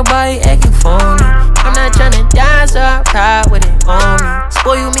 everybody acting phony. I'm not tryna die, so I ride with it on me.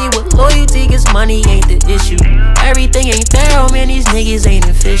 Spoil me with loyalty, cause money ain't the issue. Everything ain't fair, oh man, these niggas ain't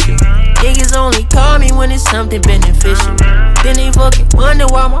official. Niggas only call me when it's something beneficial. Then they fucking wonder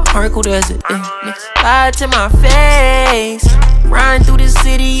why my heart cold as it is. Lie to my face. Riding through the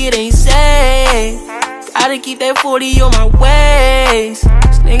city, it ain't safe. Gotta keep that 40 on my waist.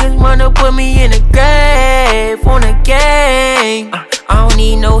 These niggas wanna put me in the grave on the game. I don't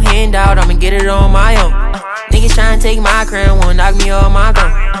need no handout, I'ma get it on my own. Niggas tryna take my crown, wanna knock me off my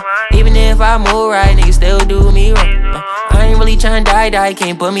throne. Even if I move right, niggas still do me wrong. I ain't really tryna die,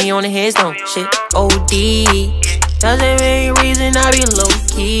 can't put me on the headstone. Shit, OD. Doesn't make reason I be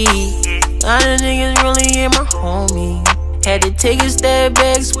low-key. A lot of niggas really ain't my homie. Had to take a step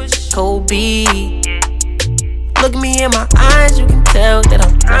back, switch Kobe. Look me in my eyes, you can tell that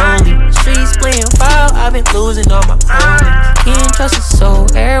I'm lonely. Streets playing foul, I've been losing all my homies. Can't trust a soul,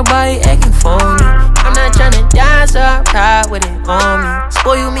 everybody acting phony. I'm not tryna die, so I ride with it on me.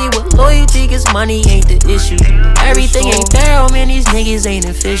 Spoil me with loyalty, cause money ain't the issue. Everything ain't fair, oh man, these niggas ain't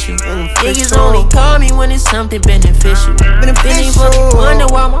official. Niggas only call me when it's something beneficial. Then they fucking wonder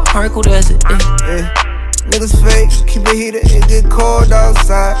why my heart cold as it is. Niggas fake, keep it heated, it get cold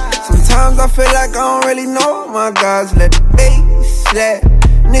outside. Sometimes I feel like I don't really know my guys. Let the bass slap.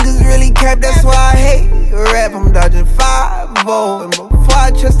 Niggas really cap, that's why I hate rap. I'm dodging 5-0. And before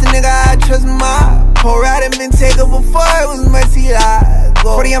I trust a nigga, I trust my whole ride had been taken before it was messy like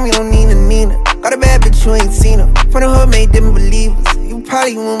go. 40, I'm your Nina. Got a bad bitch, you ain't seen her. From the hood, made them believers. You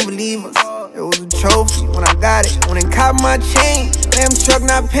probably won't believe us. It was a trophy when I got it. When it caught my chain. Damn truck,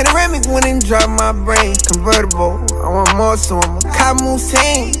 not panoramic when it dropped my brain. Convertible, I want more, so I'm a cop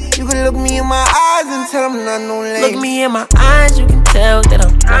Hussein. You can look me in my eyes and tell I'm not no lame. Look me in my eyes, you can tell that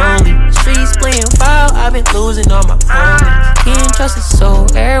I'm lonely. Streets playing foul, I've been losing all my homies. Can't trust a soul,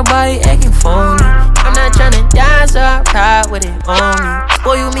 everybody acting phony. I'm not tryna die, so I ride with it on me.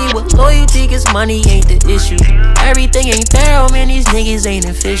 Spoil me with loyalty, cause money ain't the issue. Everything ain't fair, oh man, these niggas ain't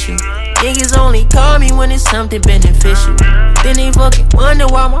official. Niggas only call me when it's something beneficial. Then they fucking wonder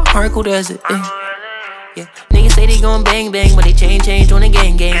why my heart cold as it is. Yeah, niggas say they gon' bang bang, but they change on the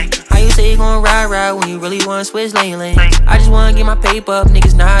gang. How you say you gon' ride when you really wanna switch lane? I just wanna get my paper up,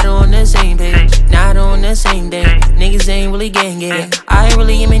 niggas not on the same page, not on the same day. Niggas ain't really gang. I ain't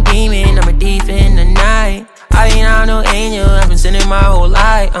really am a demon, I'm a thief in the night. I ain't out no angel, I've been sinning my whole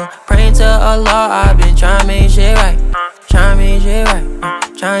life. Praying to Allah, I've been trying to make shit right. Trying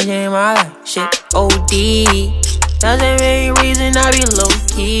to change my life. Shit, OD. Doesn't make reason I be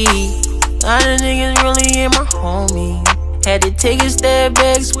low-key. A lot of niggas really ain't my homie. Had to take a step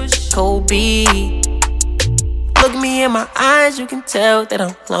back, switch Kobe. Look me in my eyes, you can tell that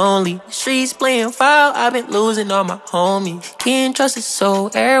I'm lonely. The streets playing foul, I've been losing all my homies. Can't trust a soul,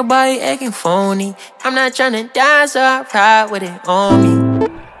 everybody acting phony. I'm not tryna die, so I ride with it on me.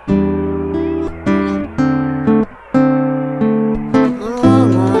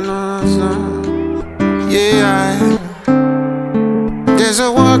 Yeah, there's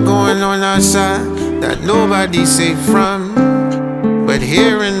a war going on outside that nobody's safe from. But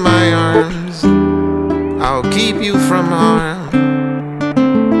here in my arms, I'll keep you from harm.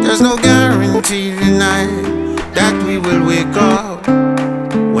 There's no guarantee tonight that we will wake up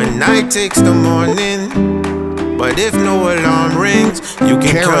when night takes the morning. But if no alarm rings, you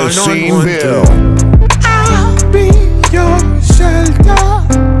can count on one Bill. I'll be your shelter.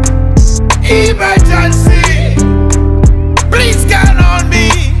 Emergency, please count on me,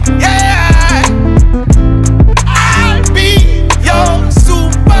 yeah. I'll be your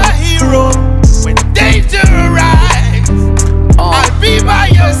superhero when danger arrives. I'll be by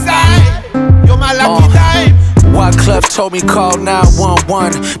your side, you're my lucky time. Wyclef told me call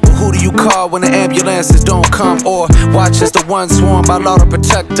 911, but who Who do you call when the ambulances don't come? Or watch as the ones sworn by law to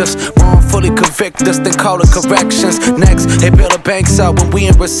protect us wrongfully convict us, then call it corrections. Next, they bail the banks out when we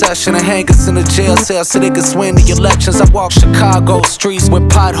in recession and hang us in a jail cell so they can swing the elections. I walk Chicago streets where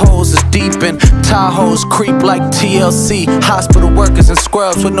potholes is deep and Tahoes creep like TLC. Hospital workers and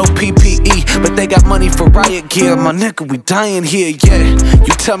scrubs with no PPE, but they got money for riot gear. My nigga, we dying here, yeah.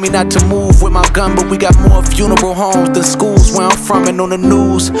 You tell me not to move with my gun, but we got more funeral homes than schools where I'm from. And on the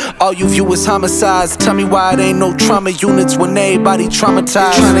news, all you view is homicides. Tell me why it ain't no trauma units when everybody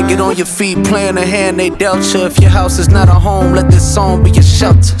traumatized. Trying to get on your feet, playing the hand they dealt you. If your house is not a home, let this song be your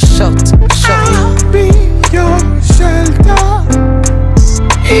shelter, shelter, shelter. I'll be your shelter.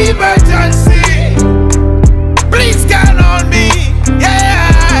 Emergency, please count on me,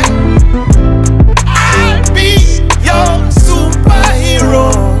 yeah. I'll be your superhero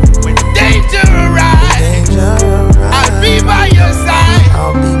when danger arrives. I'll be by your side.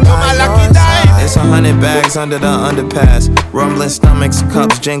 My lucky die. It's 100 bags under the underpass. Rumbling stomachs,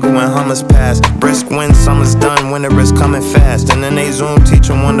 cups jingle when hummers pass. Brisk when summer's done, winter is coming fast. And then they Zoom teach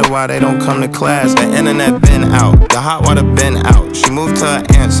and wonder why they don't come to class. The internet been out, the hot water been out. She moved to her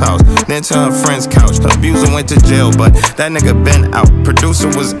aunt's house, then to her friend's couch. The abuser went to jail, but that nigga been out. Producer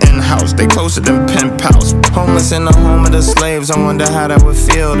was in-house, they closer than pen pals. Homeless in the home of the slaves, I wonder how that would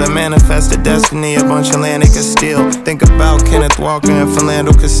feel. To manifest a destiny, a bunch of land they could steal. Think about Kenneth Walker and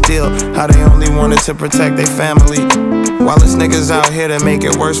Philando Castile, how they only wanted to protect their family, while it's niggas out here that make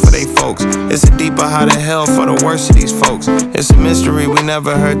it worse for they folks. It's a deeper how to hell for the worst of these folks. It's a mystery, we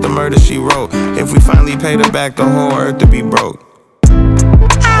never heard the murder she wrote. If we finally paid her back, the whole earth to be broke.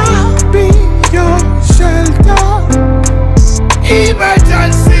 I'll be your shelter.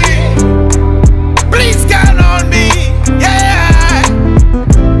 Emergency, please count on me, yeah.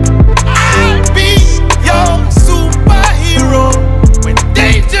 I'll be your superhero when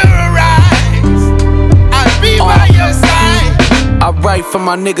danger arrives. I'll be by your side. I write for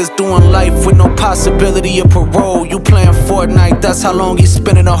my niggas doing life with no possibility of parole. You playing Fortnite, that's how long he's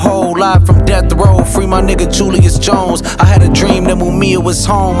spending a whole live from death row. Free my nigga Julius Jones. I had a dream that Mumia was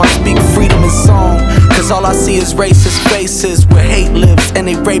home. I speak freedom in song, cause all I see is racist faces where hate lives and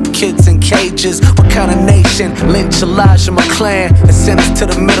they rape kids in cages. What kind of nation? Lynch Elijah McClain and send us to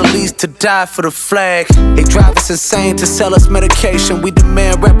the Middle East to die for the flag. They drive us insane to sell us medication. We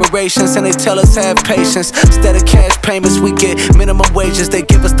demand reparations and they tell us have patience. Instead of cash payments, we get minimum wages. They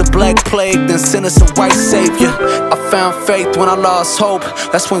give us the black plague, then send us a white savior. I found faith when I lost hope.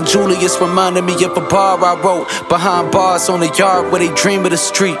 That's when Julius reminded me of a bar I wrote. Behind bars on the yard where they dream of the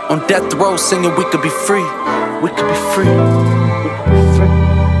street. On death row singing we could be free. We could be free. We could be free.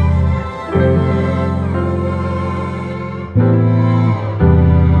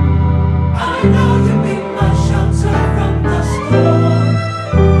 I know you be my shelter from the storm.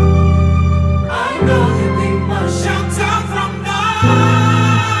 I know you be my shelter from the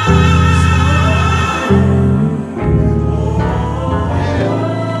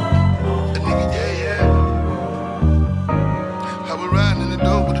I was riding in the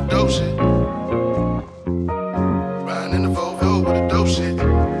dope with the dope shit. Riding in the Volvo with the dope shit.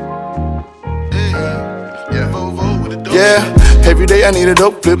 Yeah, Volvo with the dope shit. Yeah, every day I need a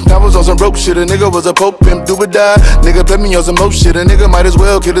dope flip. I was on some broke shit, a nigga was a pope pimp, do or die. Nigga play me on some more shit, a nigga might as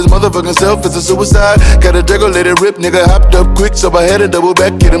well kill his motherfucking self, it's a suicide. Got a Draco, let it rip, nigga hopped up quick, so I had to double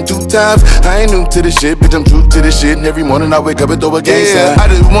back, hit him 2 times. I ain't new to this shit, bitch, I'm true to this shit. And every morning I wake up and throw a gang sign. I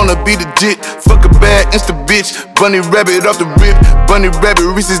just wanna be legit, fuck a bad insta bitch. Bunny rabbit off the rip, bunny rabbit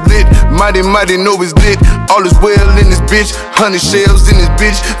Reese's lit. Mighty know it's lit, all is well in this bitch. 100 shells in this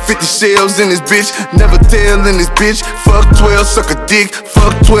bitch, 50 shells in this bitch. Never tell in this bitch, fuck 12, suck a dick.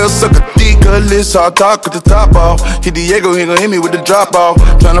 Fuck 12, suck a dick. Cutlass, hard talk with the top off. Hit Diego, he gon' hit me with the drop off.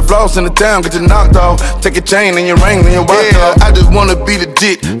 Tryna floss in the town, get you knocked off. Take your chain and your ring and your watch off. I just wanna be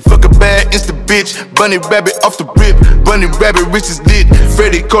legit, fuck a bad insta bitch. Bunny rabbit off the rip, bunny rabbit Reese's lit.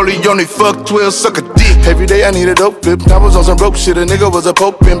 Freddie Corleone, fuck 12, suck a dick. Every day I need a dope flip. I was on some broke shit, a nigga was a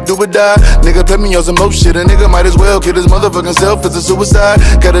pope pimp, do or die. Nigga play me on some more shit, a nigga might as well kill his motherfucking self, it's a suicide.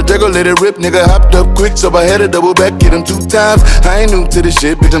 Got a Draco, let it rip, nigga hopped up quick, so I had to double back, hit him 2 times. I ain't new to this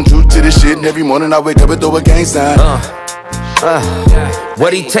shit, bitch, I'm true to this shit. And every morning I wake up and throw a gang sign.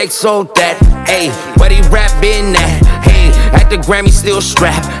 What he takes on that, ayy, what he rap in that, hey, At the Grammy, still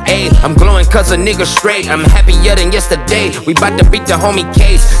strapped. Ayy, I'm glowing cause a nigga straight. I'm happier than yesterday. We bout to beat the homie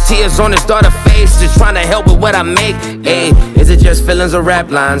case. Tears on his daughter face, just trying to help with what I make. Ayy, is it just feelings or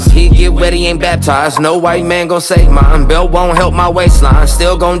rap lines? He get wet, he ain't baptized. No white man gon' save mine. Belt won't help my waistline.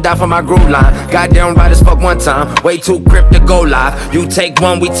 Still gon' die for my groove line. Goddamn right as fuck one time. Way too crip to go live. You take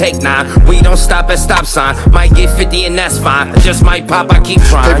one, we take 9. We don't stop at stop sign. Might get 50 and that's fine. I just might pop, I keep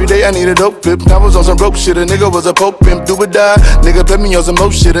trying. Every day I need a dope flip. I was on some broke shit. A nigga was a pope pimp. Do or die. Nigga play me on some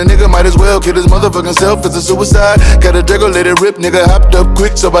more shit. A nigga might as well kill his motherfucking self. It's a suicide. Got a Draco, let it rip. Nigga hopped up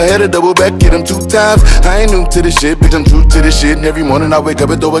quick, so I had to double back. Hit him 2 times. I ain't new to this shit, bitch. I'm true to this shit. And every morning I wake up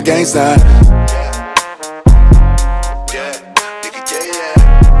and throw a gang sign.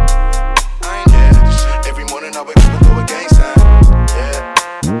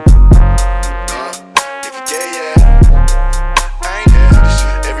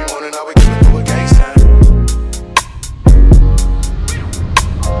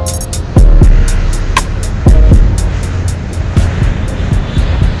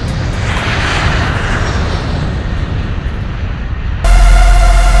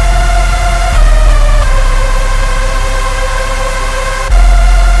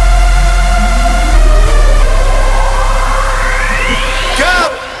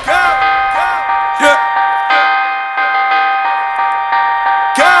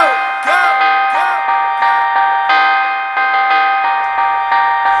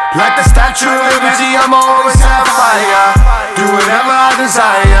 Like the Statue of Liberty, I'm always have fire. Do whatever I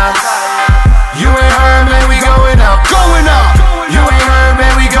desire. You ain't heard, man, we going up, going up. You ain't heard,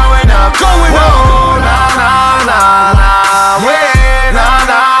 man, we going up, going up. Whoa, nah, nah, nah, nah. Yeah, nah,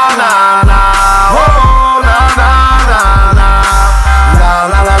 nah, nah, nah. Whoa, nah, nah, nah, nah. La,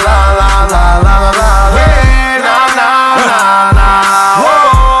 la, la, la, la, la, la, la, la. Yeah, nah, nah, nah, nah.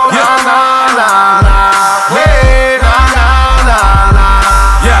 Whoa, nah, nah, nah, nah. Yeah, nah, nah, nah, nah.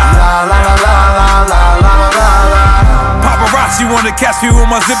 Paparazzi wanna catch me with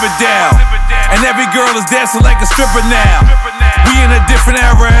my zipper down, and every girl is dancing like a stripper now. We in a different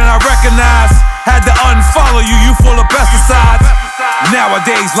era and I recognize. Had to unfollow you, you full of pesticides.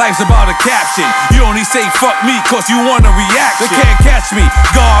 Nowadays life's about a caption. You only say fuck me cause you want a reaction. They can't catch me,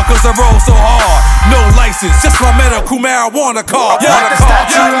 God, cause I roll so hard. No license, just my medical marijuana card. Like the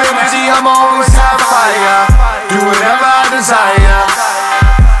Statue of Liberty, I'm always have fire. Do whatever I desire.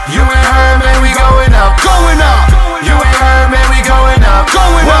 You ain't heard, man, we going up, going up. You ain't heard, man, we going up,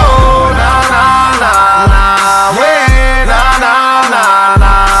 going up. Whoa, nah, nah, nah, nah. Yeah, nah, nah, nah,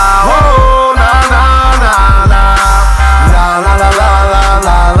 nah. Whoa, nah, nah, nah, nah. La, la, la, la,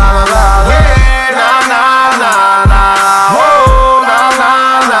 la, la, la, la. Yeah, nah, nah, nah, nah. Whoa, nah,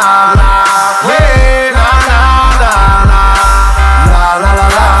 nah, nah, nah. Yeah, nah, nah, nah, nah. La, la, la,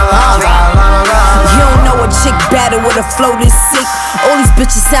 la, la, la, la. You don't know a chick battle with a flow this sick. All these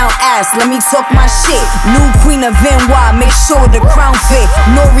bitches sound ass, let me talk my shit. New queen of NY, make sure the crown fit.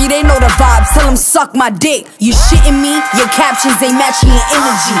 Nori, they know the vibes, tell them suck my dick. You shitting me? Your captions ain't matching your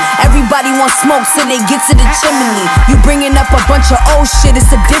energy. Everybody wants smoke so they get to the chimney. You bringing up a bunch of old shit,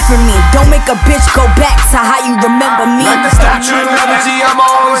 it's a different me. Don't make a bitch go back to how you remember me. Like the Statue of Liberty, I'm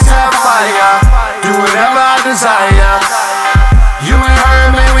always have fire. Do whatever I desire. You ain't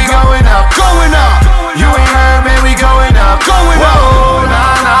heard, man, we going up, going up. You ain't heard, man, we going up, going up. Whoa,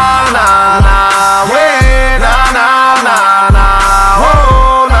 nah, nah, nah, nah. Yeah, nah, nah, nah, nah.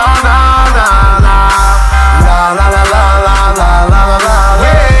 Whoa, nah, nah, nah, nah. La, la, la, la, la, la, la, la.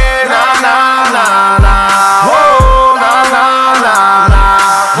 Yeah, nah, nah, nah, nah. Whoa, nah, nah, nah,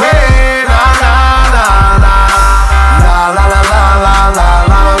 nah. Yeah, nah, nah, nah, nah. La, la, la, la, la, la,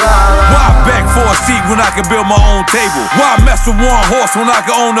 la, la. Why beg for a seat when I can build my own table? Why mess with one horse when I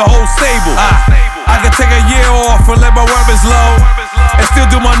can own the whole stable? I can take a year off and let my weapons low, and still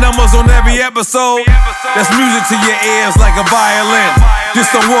do my numbers on every episode. That's music to your ears like a violin. This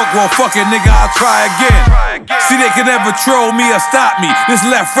don't work, well fuck it nigga, I'll try again. See they can never troll me or stop me. This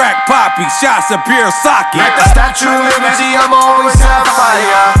left rack poppy, shots of pure socket. Like the Statue of Liberty, I'm always have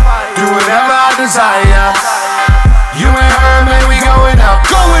fire. Do whatever I desire. You ain't heard, man, we going up,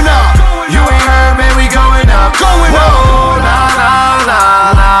 going up. You ain't heard, man, we going up, going up. Whoa, nah, nah,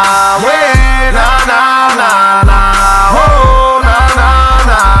 nah, nah. Yeah, nah, nah, nah, nah. Whoa, nah, nah,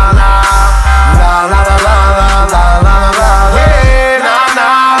 nah, nah. La, la, la, la, la, la, la, la. Yeah, nah,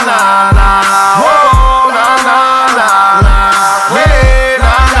 nah, nah, nah. Whoa, nah, nah, nah, nah. Yeah,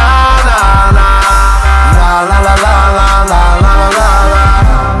 nah, nah, nah, nah. La, la, la, la, la, la, la, la.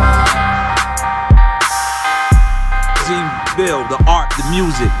 Bill, the art, the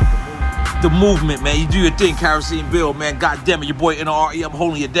music, the movement, man. You do your thing, Kerosene Bill, man. God damn it, your boy NRE, I'm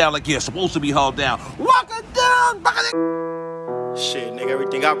holding you down like you're supposed to be held down. Walk it down, Shit, nigga,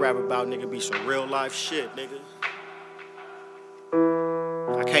 everything I rap about, nigga, be some real life shit, nigga.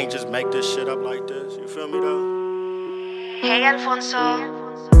 I can't just make this shit up like this, you feel me though? Hey,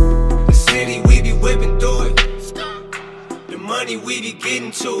 Alfonso. The city, we be whipping through it. The money, we be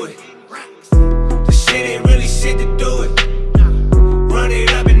getting to it. The shit ain't really shit to do it. Run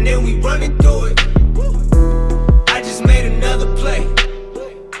it up and then we running through it. I just made another play.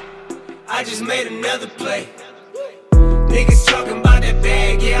 I just made another play. Niggas talking about that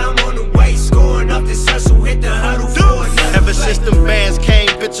bag, yeah, I'm on the way. Scoring off this hustle, hit the huddle for another Ever play. since them bands came,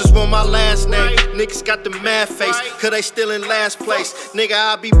 bitches want my last name. Niggas got the mad face, cause they still in last place. Nigga,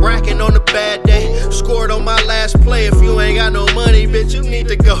 I be bracking on a bad day. Scored on my last play. If you ain't got no money, bitch, you need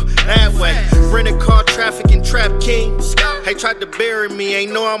to go that way. Rented car traffic and trap king. They tried to bury me,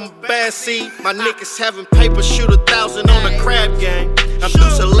 ain't know I'm a bad seed. My niggas having paper, shoot 1,000 on the crab game. I'm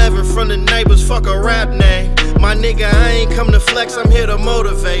Deuce 11 from the neighbors, fuck a rap name. My nigga, I ain't come to flex, I'm here to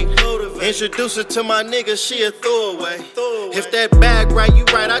motivate. Introduce her to my nigga, she a throwaway. If that bag right, you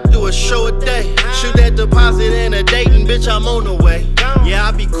right, I do a show a day. Shoot that deposit in a date and bitch, I'm on the way. Yeah,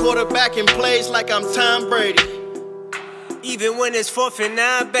 I be quarterbacking plays like I'm Tom Brady. Even when it's 4th and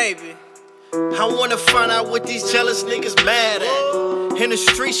 9, baby. I wanna find out what these jealous niggas mad at. In the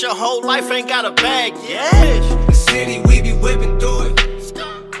streets, your whole life ain't got a bag yet. The city, we be whipping through it.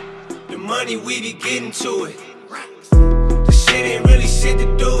 The money, we be getting to it. The shit ain't really shit to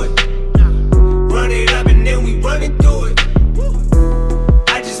do it. Run it up and then we running through it.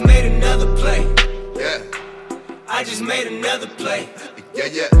 I just made another play. Yeah. I just made another play. Yeah,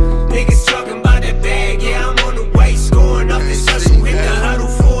 yeah. Niggas talking about that bag, yeah, I'm on the way. Scoring off this hustle, hit the huddle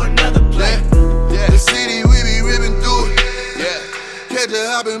for another play. Yeah. The city, we be ripping through it. Yeah. Catch a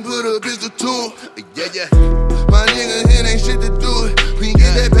hop and put a pistol to it. Yeah, yeah. My nigga, here ain't shit to do it. We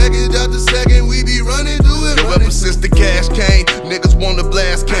get that package out the second, we be running through it. Yo, ever since the cash came, niggas want to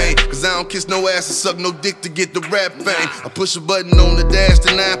blast cane. Cause I don't kiss no ass and suck no dick to get the rap fame. I push a button on the dash,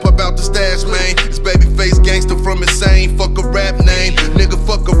 then I pop out the stash, man. It's Babyface gangster from Insane, fuck a rap name. Nigga,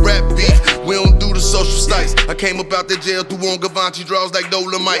 fuck a rap beef, we don't do the social sites. I came up out the jail through on Gavanti draws like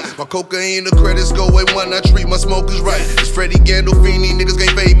Dolomite. My cocaine, the credits go A1, I treat my smokers right. It's Freddie Gandolfini, niggas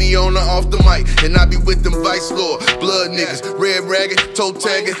can't fade me on or off the mic. And I be with them Vice Lord, blood niggas, red ragged, toe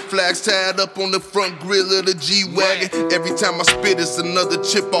tagging, flags tied up on the front grill of the G-Wagon. Every time I spit, it's another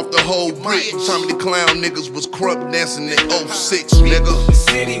chip off the whole brick. Tommy the Clown niggas was crump dancing in 06, nigga. The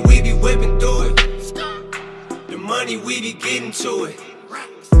city, we be whipping through it. The money, we be getting to it.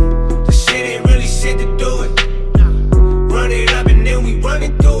 The shit ain't really shit to do it. Run it up and then we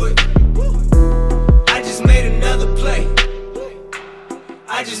running through it. I just made another play.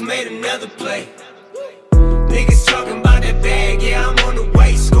 I just made another play. Niggas talking about that bag, yeah, I'm on the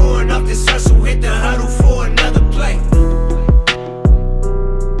way. Scoring off this hustle, hit the huddle for another play.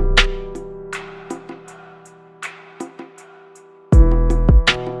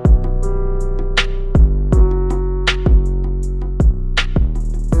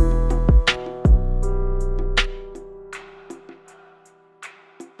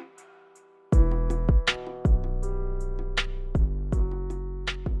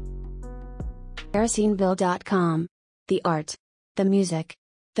 Kerasineville.com. The art, the music,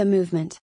 the movement.